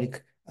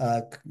hyperbolic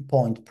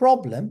point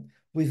problem,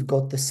 we've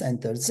got the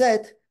center Z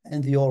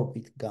and the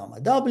orbit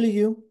gamma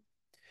W,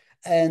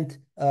 and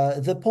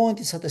the point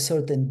is at a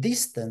certain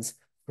distance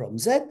from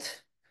Z,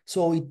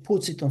 so it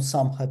puts it on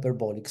some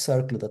hyperbolic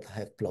circle that I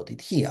have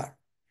plotted here.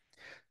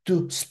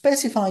 To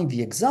specify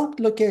the exact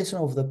location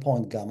of the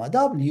point gamma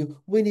W,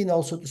 we need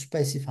also to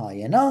specify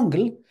an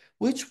angle,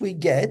 which we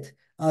get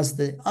as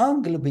the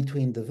angle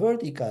between the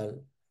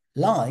vertical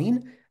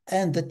line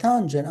and the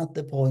tangent at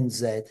the point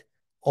Z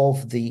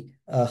of the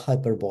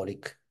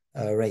hyperbolic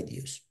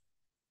radius.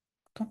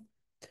 Okay.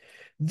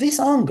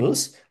 These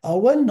angles are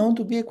well known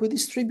to be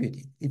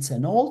equidistributed. It's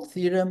an old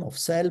theorem of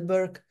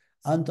Selberg,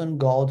 Anton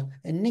God,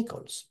 and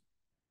Nichols.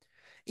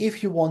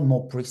 If you want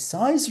more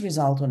precise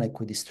result on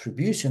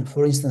equidistribution,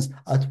 for instance,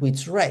 at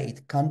which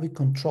rate can we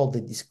control the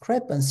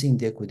discrepancy in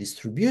the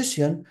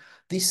equidistribution,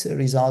 this is a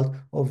result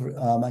of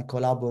my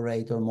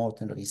collaborator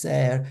Morten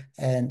Risager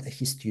and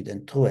his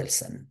student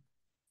Truelsen.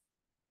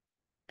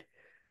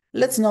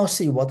 Let's now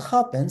see what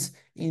happens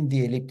in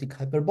the elliptic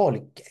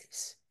hyperbolic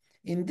case.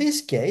 In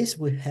this case,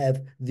 we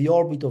have the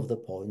orbit of the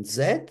point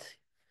Z.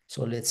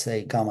 So let's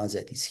say gamma Z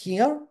is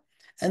here.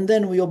 And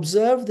then we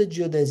observe the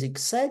geodesic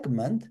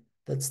segment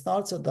that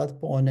starts at that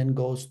point and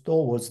goes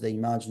towards the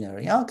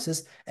imaginary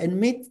axis and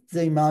meets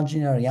the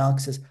imaginary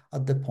axis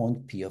at the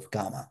point P of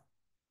gamma.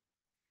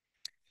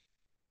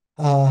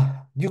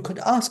 You could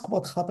ask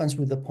what happens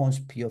with the points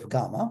P of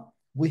gamma.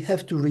 We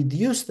have to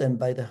reduce them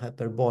by the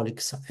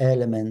hyperbolic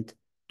element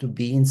to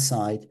be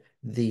inside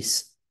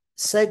this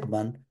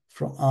segment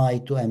from I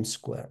to M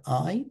square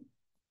I.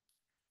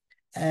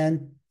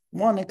 And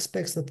one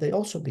expects that they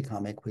also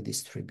become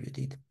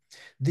equidistributed.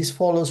 This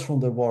follows from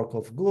the work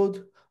of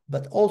Good,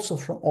 but also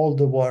from all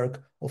the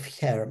work of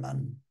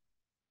Hermann.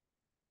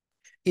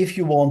 If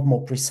you want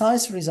more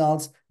precise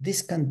results,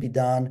 this can be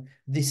done.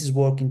 This is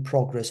work in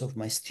progress of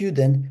my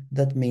student.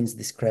 That means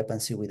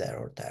discrepancy with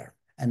error term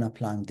and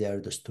applying the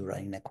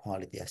Erdős-Turay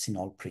inequality as in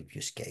all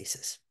previous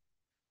cases.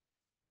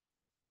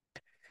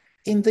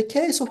 In the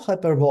case of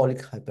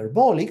hyperbolic,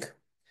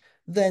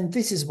 then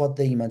this is what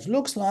the image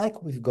looks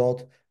like. We've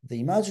got the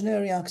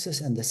imaginary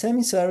axis and the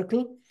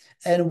semicircle,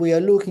 and we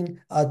are looking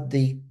at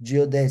the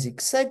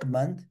geodesic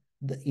segment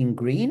in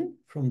green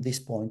from this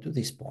point to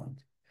this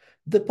point.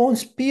 The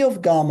points P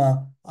of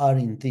gamma are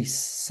in this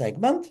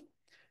segment.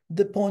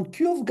 The point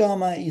Q of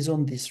gamma is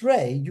on this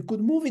ray. You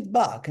could move it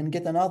back and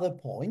get another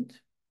point.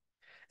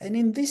 And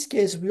in this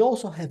case, we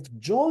also have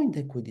joint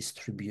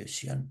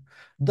equidistribution.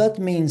 That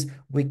means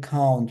we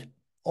count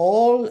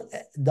all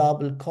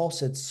double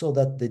cosets so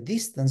that the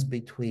distance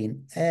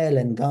between L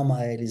and gamma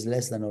L is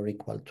less than or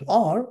equal to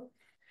R.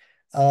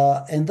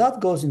 And that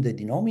goes in the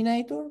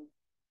denominator.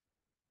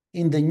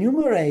 In the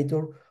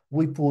numerator,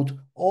 we put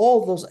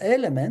all those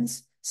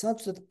elements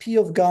such that P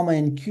of gamma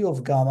and Q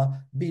of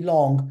gamma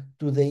belong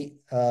to the,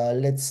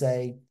 let's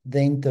say, the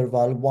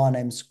interval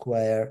 1m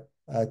squared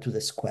to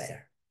the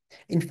square.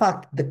 In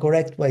fact, the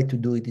correct way to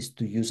do it is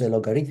to use a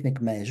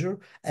logarithmic measure,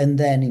 and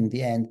then in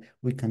the end,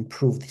 we can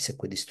prove this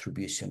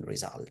equidistribution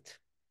result.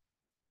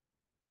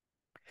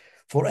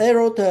 For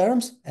error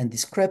terms and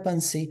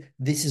discrepancy,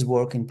 this is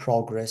work in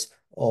progress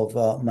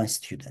of my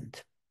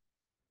student.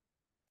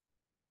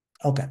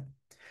 Okay.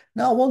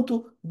 Now I want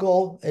to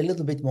go a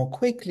little bit more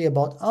quickly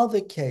about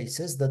other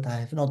cases that I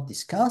have not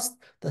discussed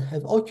that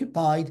have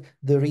occupied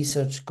the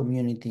research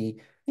community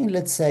in,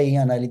 let's say,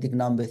 analytic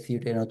number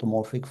theory and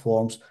automorphic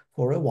forms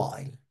for a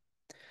while.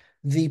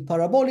 The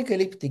parabolic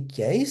elliptic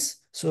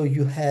case, so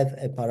you have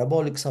a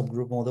parabolic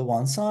subgroup on the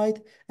one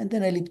side and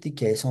an elliptic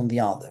case on the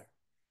other.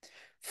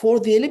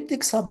 For the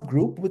elliptic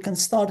subgroup, we can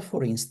start,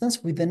 for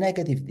instance, with the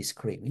negative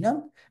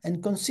discriminant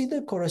and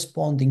consider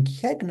corresponding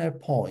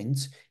Heegner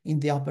points in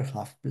the upper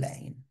half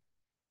plane.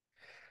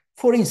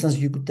 For instance,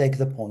 you could take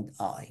the point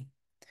I.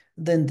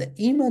 Then the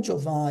image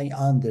of I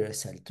under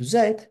SL to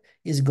Z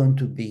is going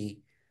to be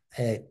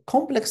a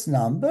complex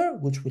number,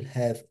 which will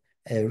have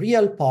a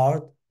real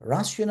part,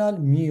 rational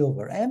mu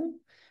over m,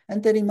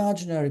 and an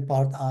imaginary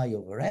part I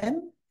over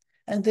m.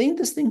 And the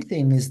interesting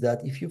thing is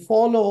that if you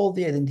follow all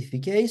the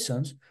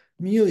identifications,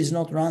 mu is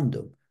not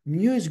random.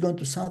 Mu is going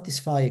to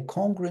satisfy a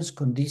congruence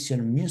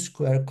condition mu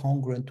squared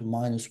congruent to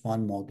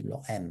 -1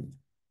 modulo m.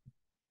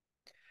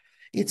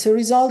 It's a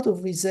result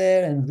of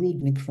Risager and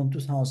Rudnick from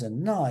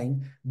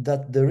 2009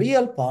 that the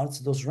real parts,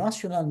 those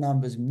rational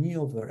numbers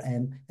mu over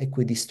m,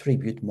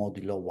 equidistribute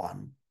modulo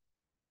 1.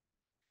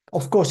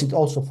 Of course, it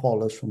also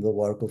follows from the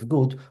work of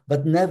Good,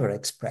 but never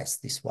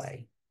expressed this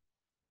way.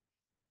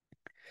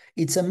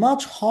 It's a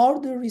much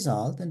harder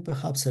result and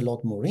perhaps a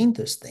lot more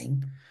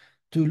interesting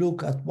to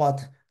look at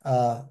what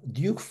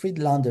Duke,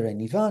 Friedlander, and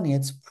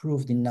Yiannis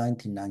proved in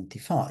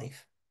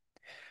 1995.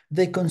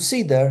 They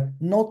consider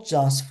not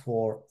just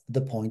for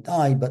the point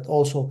I, but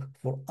also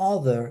for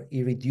other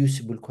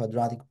irreducible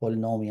quadratic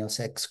polynomials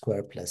x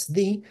squared plus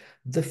d,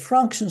 the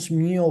functions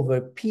mu over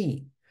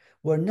p,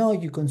 where now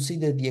you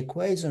consider the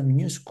equation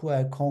mu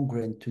squared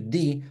congruent to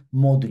d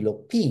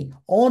modulo p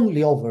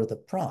only over the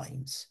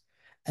primes.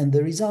 And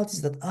the result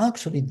is that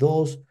actually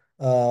those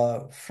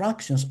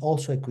fractions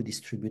also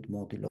equidistribute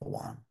modulo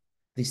 1.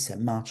 This is a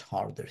much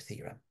harder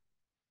theorem.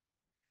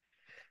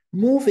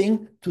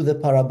 Moving to the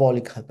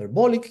parabolic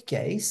hyperbolic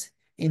case,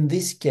 in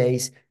this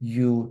case,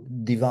 you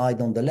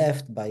divide on the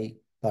left by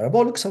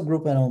parabolic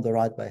subgroup and on the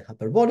right by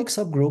hyperbolic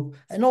subgroup.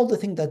 And all the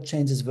thing that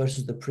changes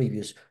versus the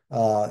previous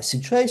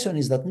situation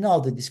is that now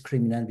the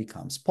discriminant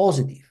becomes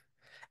positive.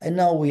 And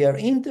now we are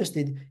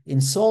interested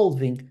in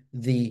solving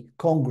the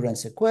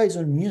congruence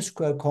equation, mu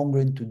squared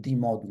congruent to d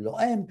modulo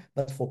m,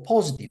 but for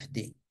positive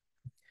d.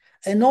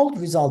 An old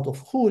result of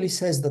Hooley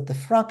says that the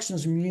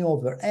fractions mu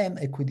over m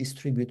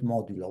equidistribute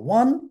modulo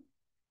 1.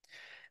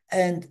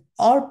 And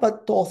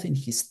Arpad Toth in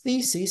his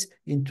thesis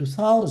in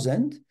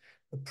 2000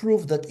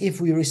 proved that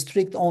if we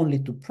restrict only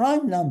to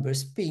prime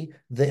numbers p,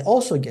 they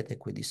also get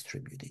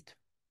equidistributed.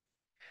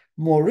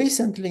 More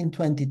recently, in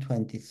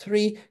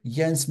 2023,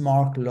 Jens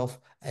Markloff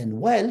and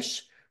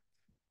Welsh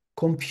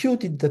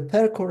computed the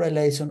pair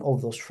correlation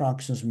of those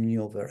fractions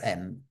mu over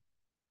m.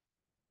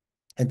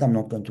 And I'm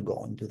not going to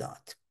go into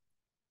that.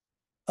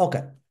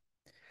 Okay.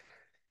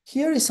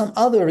 Here is some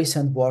other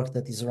recent work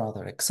that is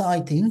rather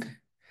exciting.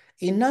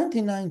 In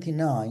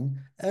 1999,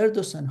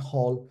 Erdos and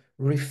Hall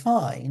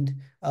refined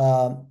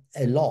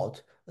a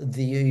lot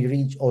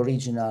the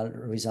original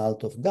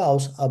result of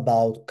Gauss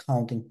about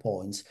counting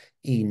points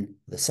in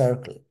the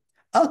circle.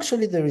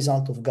 Actually, the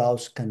result of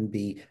Gauss can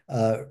be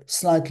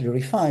slightly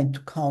refined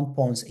to count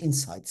points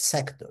inside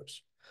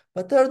sectors.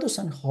 But Erdos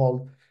and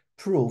Hall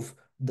prove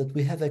that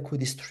we have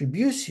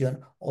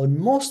equidistribution on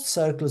most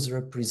circles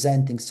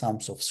representing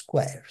sums of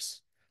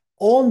squares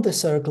on the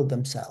circle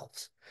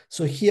themselves.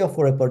 So here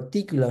for a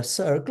particular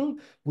circle,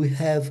 we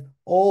have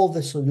all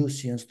the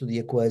solutions to the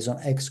equation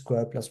x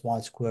squared plus y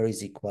squared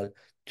is equal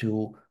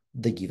to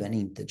the given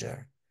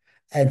integer.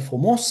 And for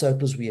most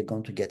circles, we are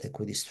going to get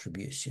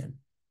equidistribution.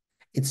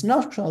 It's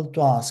natural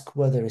to ask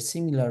whether a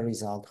similar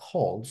result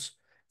holds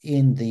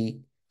in the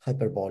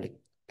hyperbolic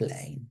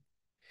plane.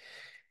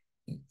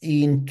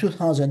 In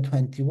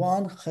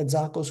 2021,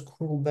 Chatzakos,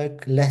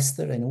 Krubeck,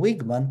 Lester, and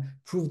Wigman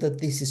proved that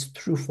this is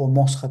true for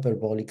most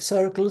hyperbolic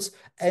circles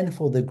and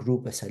for the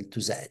group SL to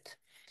Z.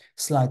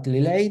 Slightly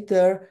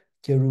later,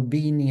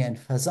 Cherubini and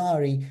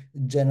Fazari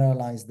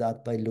generalized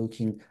that by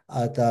looking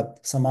at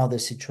some other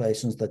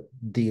situations that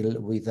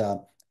deal with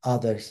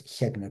other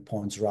Heegner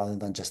points rather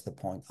than just the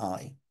point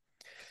I.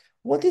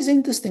 What is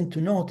interesting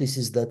to notice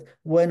is that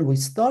when we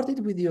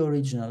started with the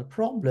original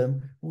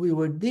problem, we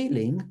were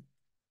dealing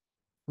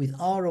with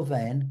R of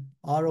n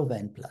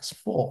plus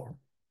 4.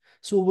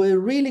 So we're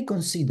really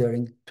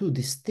considering two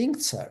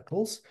distinct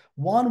circles,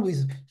 one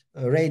with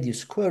a radius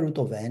square root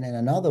of n and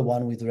another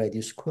one with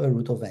radius square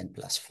root of n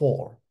plus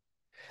 4.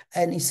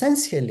 And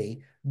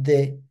essentially,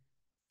 the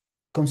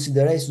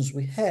considerations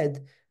we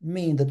had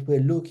mean that we're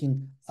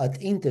looking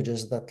at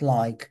integers that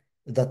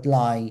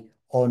lie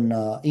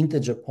on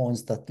integer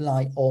points that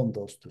lie on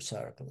those two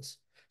circles.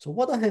 So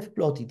what I have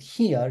plotted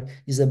here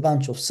is a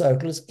bunch of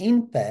circles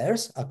in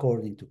pairs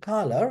according to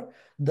color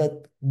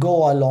that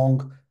go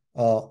along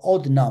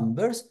odd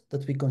numbers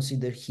that we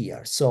consider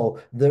here. So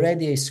the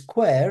radii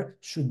square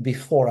should be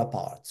 4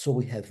 apart. So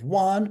we have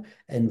 1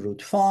 and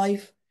root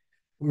 5,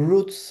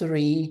 root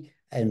 3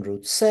 and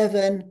root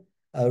 7,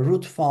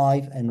 root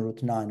 5 and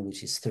root 9,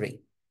 which is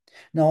 3.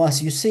 Now,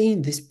 as you see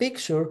in this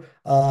picture,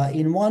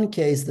 in one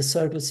case, the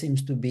circle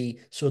seems to be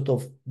sort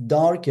of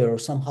darker or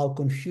somehow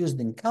confused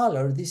in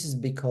color. This is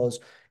because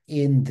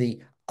in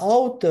the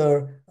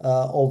outer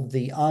of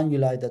the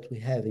annuli that we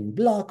have in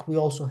black, we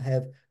also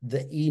have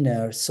the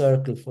inner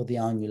circle for the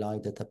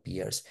annuli that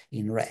appears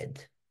in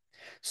red.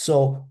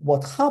 So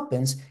what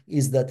happens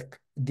is that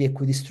the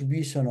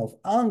equidistribution of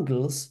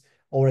angles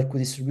or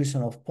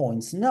equidistribution of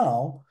points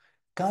now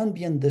can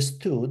be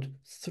understood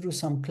through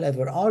some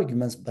clever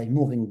arguments by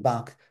moving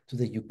back to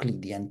the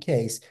Euclidean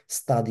case,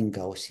 studying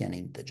Gaussian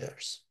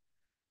integers.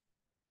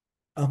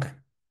 Okay.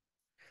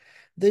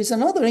 There's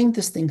another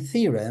interesting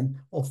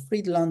theorem of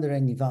Friedlander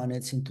and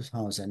Yiannis in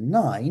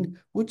 2009,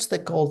 which they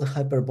call the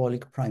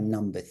hyperbolic prime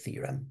number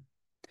theorem.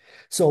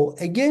 So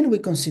again, we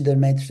consider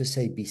matrices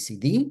A, B, C,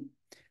 D.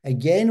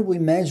 Again, we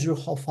measure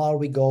how far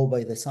we go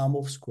by the sum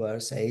of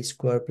squares, a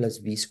squared plus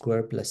b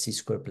squared plus c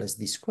squared plus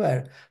d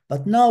squared.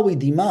 But now we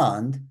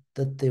demand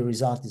that the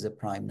result is a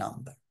prime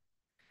number.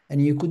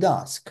 And you could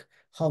ask,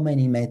 how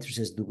many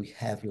matrices do we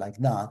have like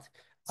that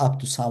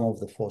up to sum of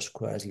the 4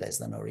 squares less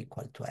than or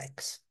equal to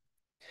x?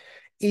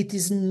 It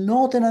is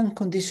not an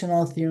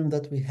unconditional theorem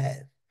that we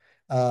have.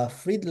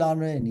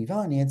 Friedlander and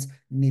Yiannis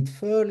need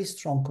fairly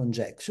strong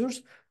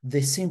conjectures.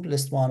 The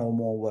simplest one or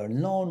more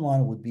well-known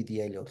one would be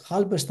the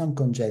Elliott-Halberstam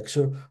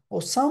conjecture,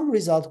 or some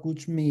result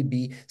which may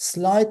be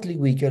slightly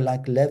weaker,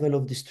 like level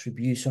of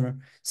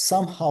distribution,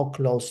 somehow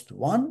close to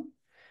 1.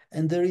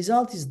 And the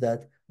result is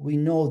that we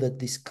know that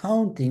this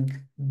counting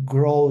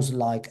grows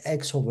like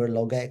x over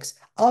log x.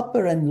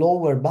 Upper and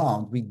lower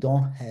bound, we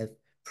don't have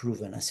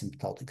proven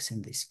asymptotics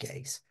in this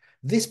case.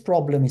 This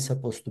problem is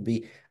supposed to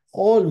be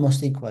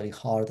almost equally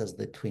hard as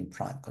the twin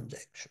prime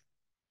conjecture.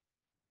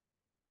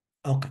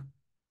 Okay.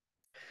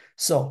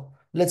 So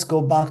let's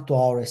go back to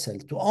our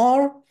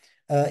SL2R.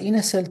 In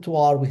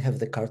SL2R, we have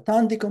the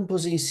Cartan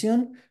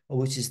decomposition,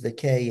 which is the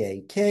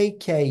KAK.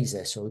 K is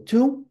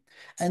SO2.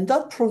 And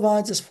that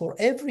provides us for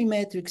every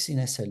matrix in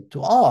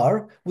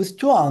SL2R with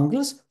two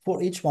angles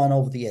for each one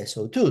of the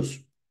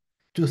SO2s.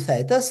 Two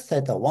thetas,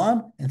 theta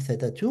 1 and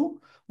theta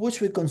 2,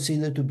 which we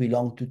consider to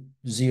belong to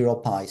 0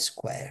 pi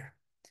square.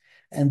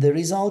 And the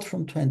result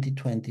from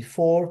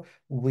 2024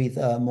 with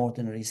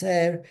Morten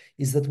Risager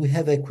is that we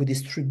have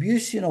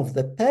equidistribution of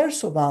the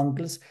pairs of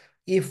angles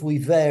if we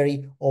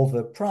vary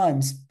over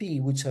primes P,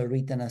 which are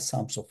written as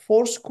sums of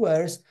 4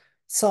 squares,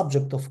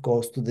 subject, of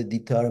course, to the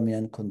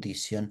determinant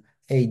condition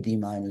AD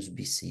minus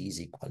BC is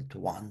equal to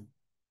 1.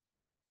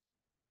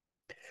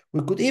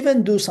 We could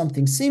even do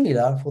something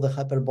similar for the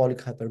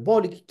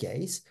hyperbolic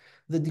case.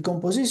 The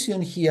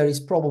decomposition here is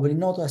probably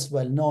not as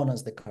well known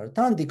as the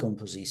Cartan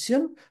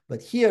decomposition,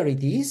 but here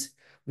it is.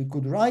 We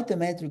could write a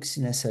matrix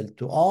in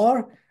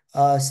SL2R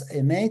as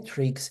a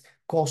matrix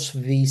cos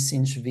V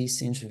sinh V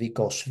sinh V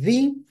cos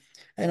V,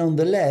 and on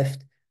the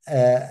left,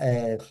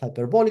 a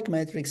hyperbolic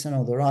matrix, and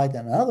on the right,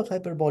 another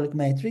hyperbolic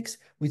matrix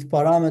with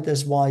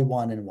parameters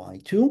y1 and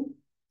y2.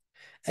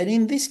 And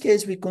in this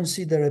case, we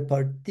consider a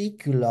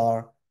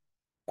particular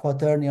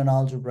quaternion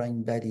algebra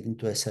embedded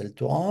into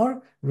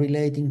SL2R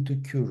relating to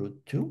Q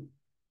root 2.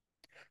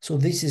 So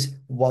this is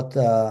what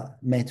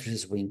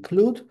matrices we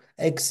include: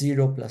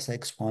 x0 plus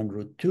x1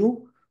 root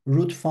 2,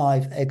 root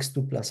 5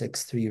 x2 plus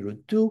x3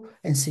 root 2,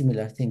 and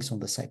similar things on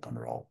the second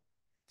row.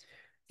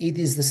 It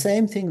is the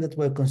same thing that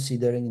we're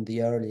considering in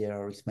the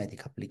earlier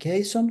arithmetic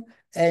application.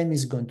 M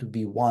is going to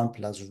be 1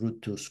 plus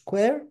root 2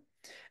 square.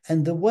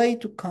 And the way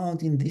to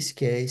count in this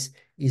case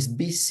is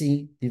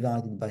BC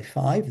divided by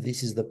 5.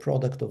 This is the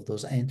product of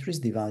those entries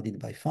divided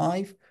by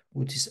 5,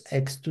 which is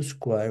x2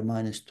 square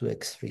minus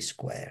 2x3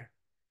 square.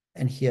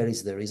 And here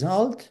is the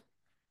result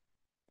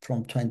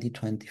from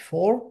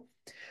 2024.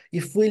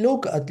 If we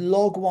look at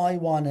log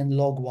y1 and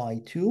log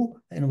y2,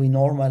 and we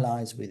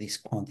normalize with this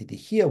quantity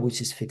here,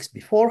 which is fixed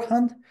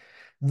beforehand,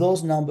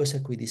 those numbers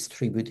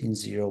equidistribute in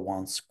 0,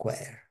 1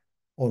 square,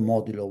 or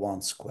modulo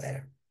 1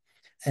 square.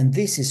 And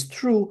this is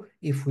true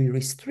if we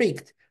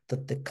restrict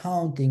that the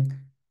counting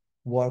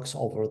works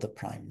over the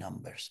prime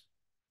numbers.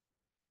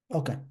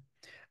 Okay,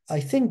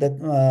 I think that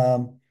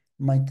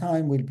my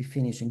time will be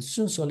finishing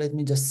soon, so let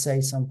me just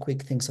say some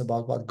quick things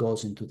about what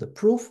goes into the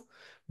proof.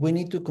 We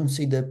need to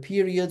consider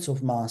periods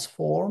of mass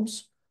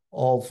forms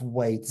of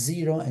weight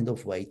 0 and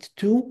of weight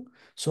 2.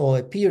 So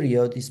a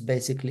period is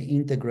basically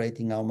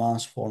integrating our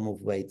mass form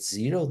of weight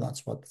 0,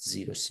 that's what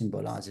 0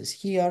 symbolizes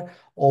here,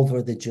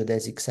 over the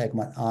geodesic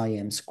segment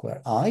Im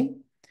square I.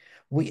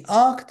 We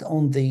act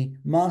on the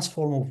mass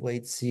form of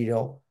weight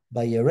 0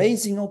 by a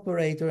raising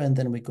operator, and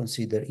then we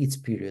consider its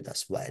period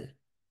as well.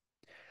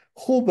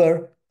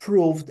 Huber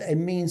proved a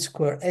mean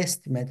square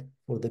estimate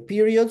for the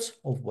periods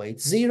of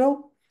weight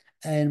 0,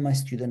 and my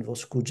student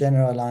Voskou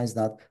generalized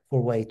that for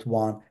weight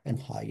 1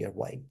 and higher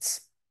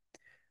weights.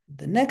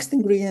 The next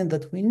ingredient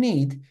that we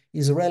need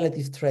is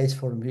relative trace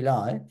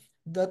formulae.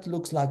 That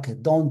looks like a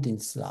daunting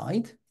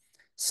slide.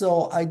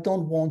 So I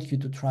don't want you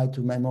to try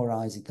to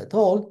memorize it at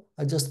all.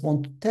 I just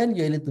want to tell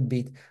you a little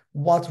bit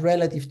what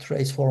relative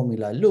trace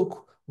formula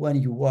look when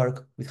you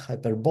work with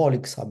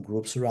hyperbolic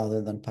subgroups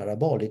rather than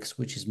parabolics,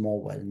 which is more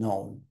well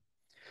known.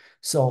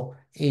 So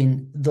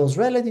in those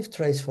relative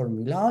trace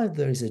formulae,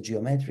 there is a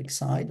geometric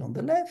side on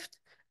the left,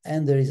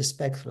 and there is a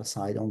spectral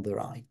side on the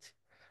right.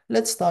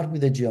 Let's start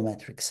with the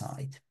geometric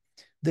side.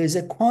 There is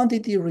a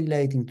quantity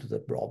relating to the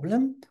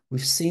problem.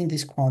 We've seen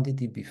this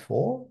quantity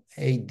before,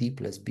 AD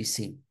plus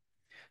BC.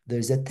 There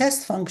is a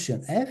test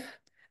function f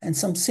and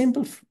some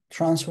simple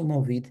transform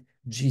of it,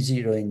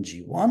 G0 and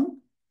G1.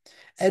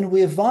 And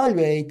we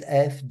evaluate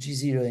f,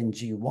 G0, and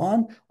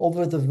G1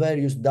 over the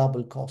various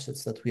double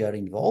cosets that we are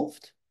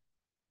involved.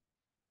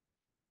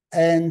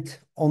 And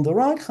on the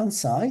right-hand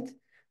side,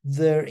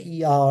 there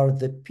are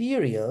the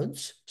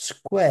periods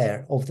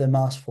square of the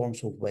mass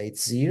forms of weight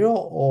 0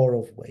 or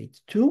of weight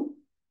 2.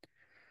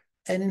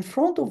 And in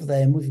front of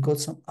them, we've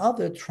got some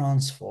other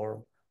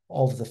transform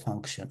of the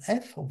function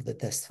f, of the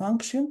test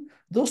function.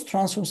 Those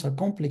transforms are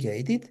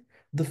complicated.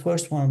 The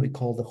first one we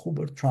call the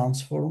Huber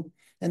transform,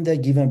 and they're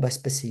given by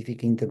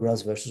specific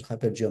integrals versus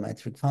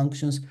hypergeometric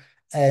functions.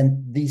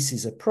 And this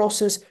is a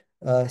process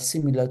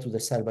similar to the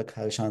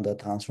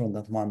Selbach-Harshanda transform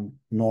that one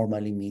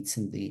normally meets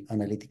in the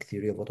analytic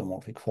theory of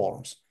automorphic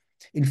forms.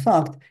 In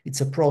fact,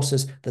 it's a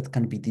process that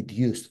can be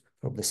deduced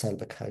from the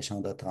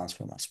Selbach-Harshanda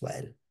transform as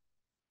well.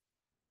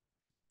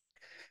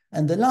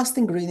 And the last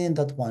ingredient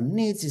that one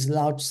needs is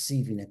large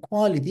sieve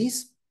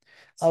inequalities.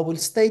 I will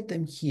state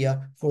them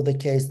here for the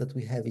case that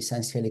we have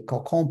essentially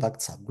co-compact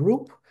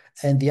subgroup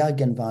and the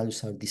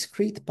eigenvalues are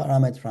discrete,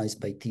 parameterized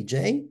by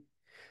Tj.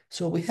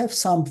 So we have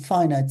some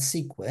finite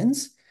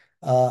sequence,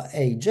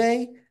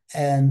 Aj,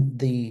 and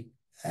the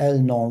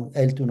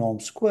L2 norm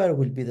square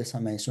will be the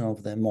summation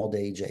of the mod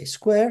Aj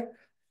square,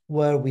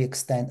 where we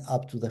extend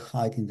up to the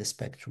height in the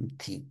spectrum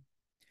T.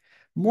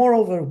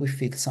 Moreover, we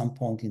fix some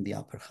point in the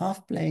upper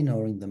half plane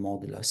or in the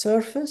modular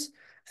surface,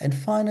 and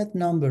finite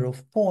number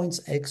of points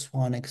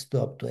x1, x2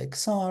 up to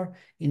xr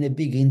in a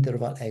big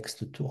interval x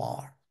to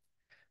 2r.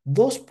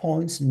 Those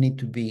points need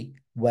to be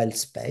well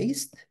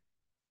spaced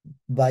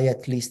by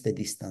at least the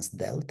distance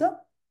delta.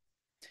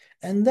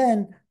 And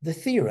then the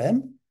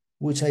theorem,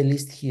 which I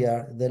list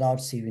here, the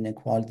large sieve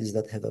inequalities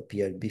that have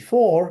appeared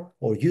before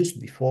or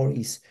used before,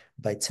 is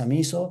by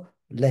Chamizo,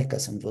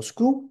 Lekkas, and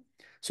Voskou.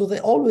 So they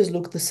always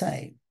look the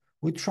same.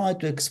 We try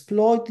to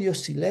exploit the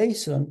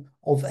oscillation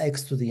of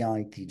x to the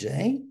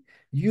itj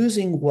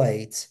using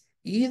weights,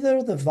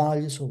 either the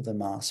values of the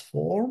mass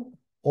form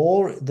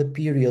or the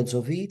periods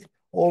of it,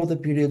 or the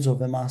periods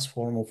of a mass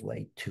form of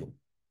weight 2.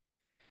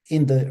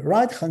 In the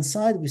right-hand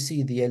side, we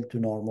see the L2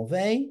 norm of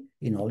A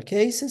in all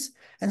cases,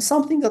 and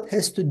something that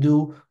has to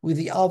do with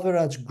the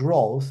average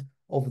growth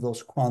of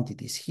those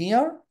quantities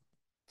here.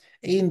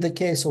 In the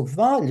case of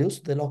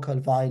values, the local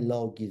y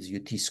log gives you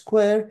t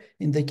squared.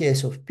 In the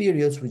case of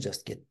periods, we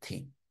just get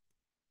t.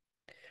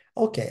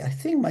 Okay, I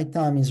think my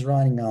time is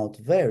running out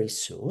very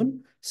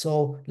soon,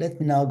 so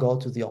let me now go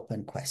to the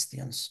open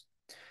questions.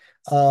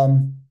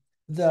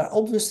 There are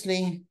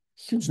obviously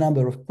huge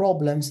number of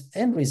problems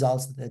and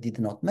results that I did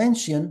not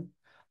mention.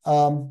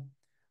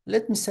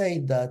 Let me say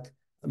that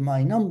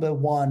my number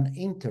one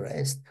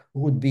interest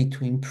would be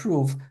to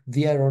improve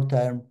the error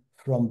term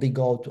from big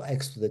O to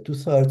x to the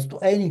 2/3 to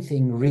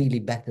anything really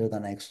better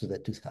than x to the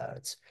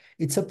 2/3.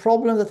 It's a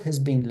problem that has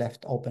been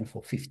left open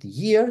for 50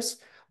 years.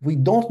 We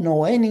don't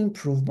know any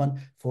improvement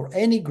for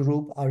any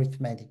group,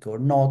 arithmetic or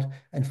not,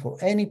 and for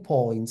any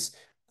points,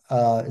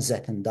 z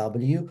and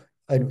w,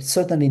 and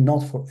certainly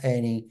not for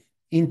any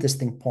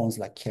interesting points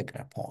like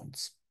Kegner points.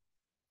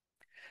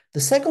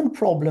 The second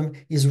problem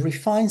is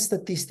refined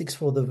statistics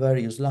for the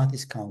various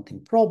lattice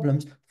counting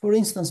problems, for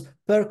instance,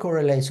 pair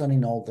correlation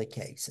in all the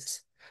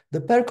cases.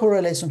 The pair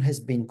correlation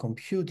has been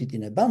computed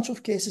in a bunch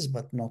of cases,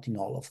 but not in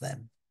all of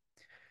them.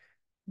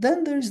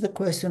 Then there is the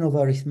question of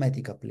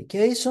arithmetic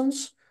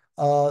applications.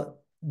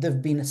 There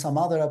have been some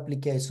other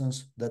applications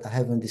that I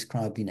haven't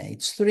described in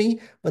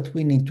H3, but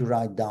we need to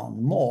write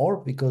down more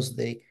because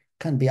they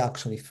can be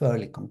actually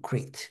fairly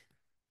concrete.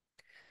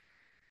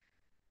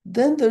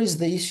 Then there is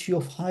the issue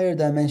of higher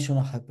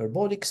dimensional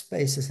hyperbolic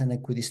spaces and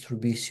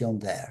equidistribution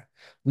there.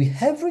 We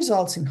have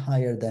results in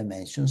higher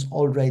dimensions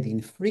already in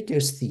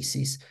Fricker's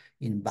thesis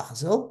in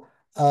Basel,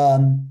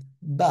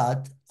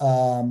 but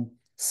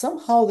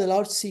somehow the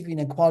large sieve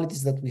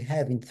inequalities that we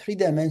have in 3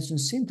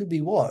 dimensions seem to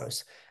be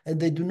worse, and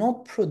they do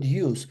not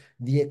produce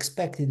the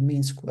expected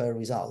mean square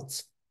results.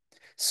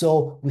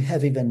 So we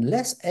have even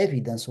less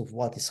evidence of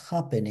what is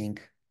happening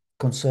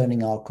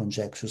concerning our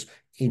conjectures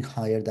in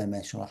higher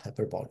dimensional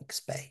hyperbolic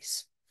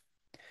space.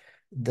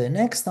 The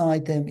next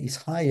item is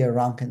higher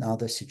rank and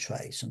other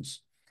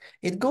situations.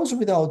 It goes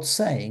without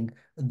saying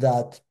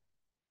that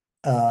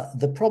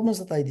the problems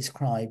that I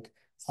described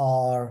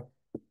are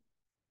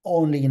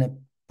only in a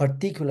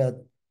particular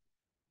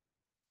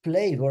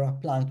flavor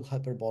applying to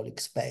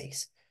hyperbolic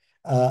space.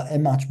 A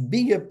much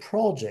bigger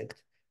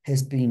project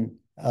has been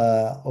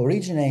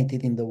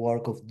originated in the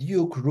work of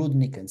Duke,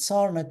 Rudnick, and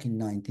Sarnak in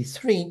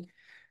 '93,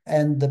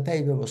 and the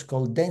paper was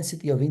called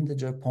Density of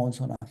Integer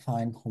Points on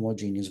Affine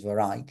Homogeneous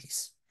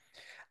Varieties.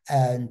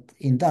 And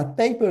in that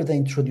paper, they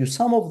introduced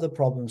some of the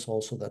problems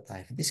also that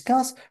I've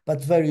discussed,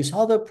 but various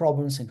other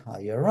problems in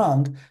higher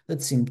rank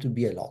that seem to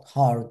be a lot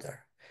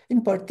harder.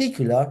 In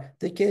particular,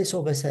 the case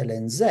of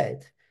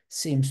SLNZ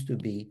seems to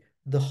be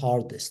the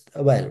hardest,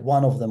 well,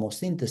 one of the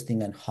most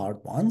interesting and hard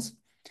ones.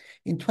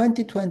 In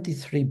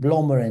 2023,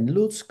 Blomer and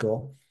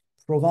Lutzko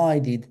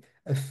provided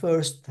a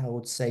first, I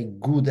would say,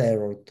 good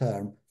error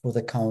term for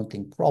the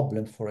counting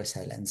problem for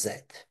SLNZ.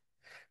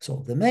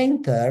 So the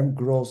main term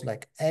grows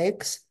like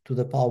x to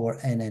the power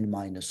nn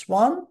minus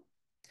 1,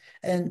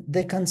 and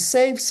they can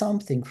save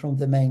something from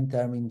the main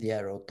term in the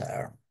error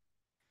term.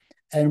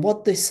 And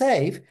what they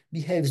save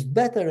behaves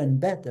better and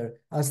better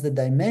as the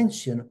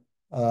dimension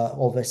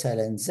of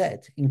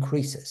SLNZ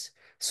increases.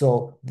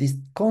 So this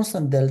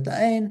constant delta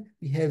n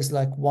behaves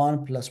like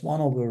 1 plus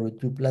 1 over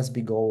root 2 plus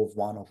big O of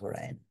 1 over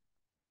n.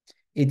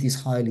 It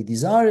is highly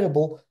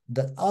desirable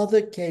that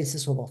other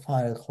cases of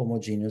affine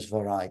homogeneous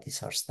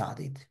varieties are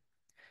studied.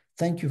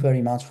 Thank you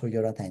very much for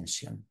your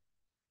attention.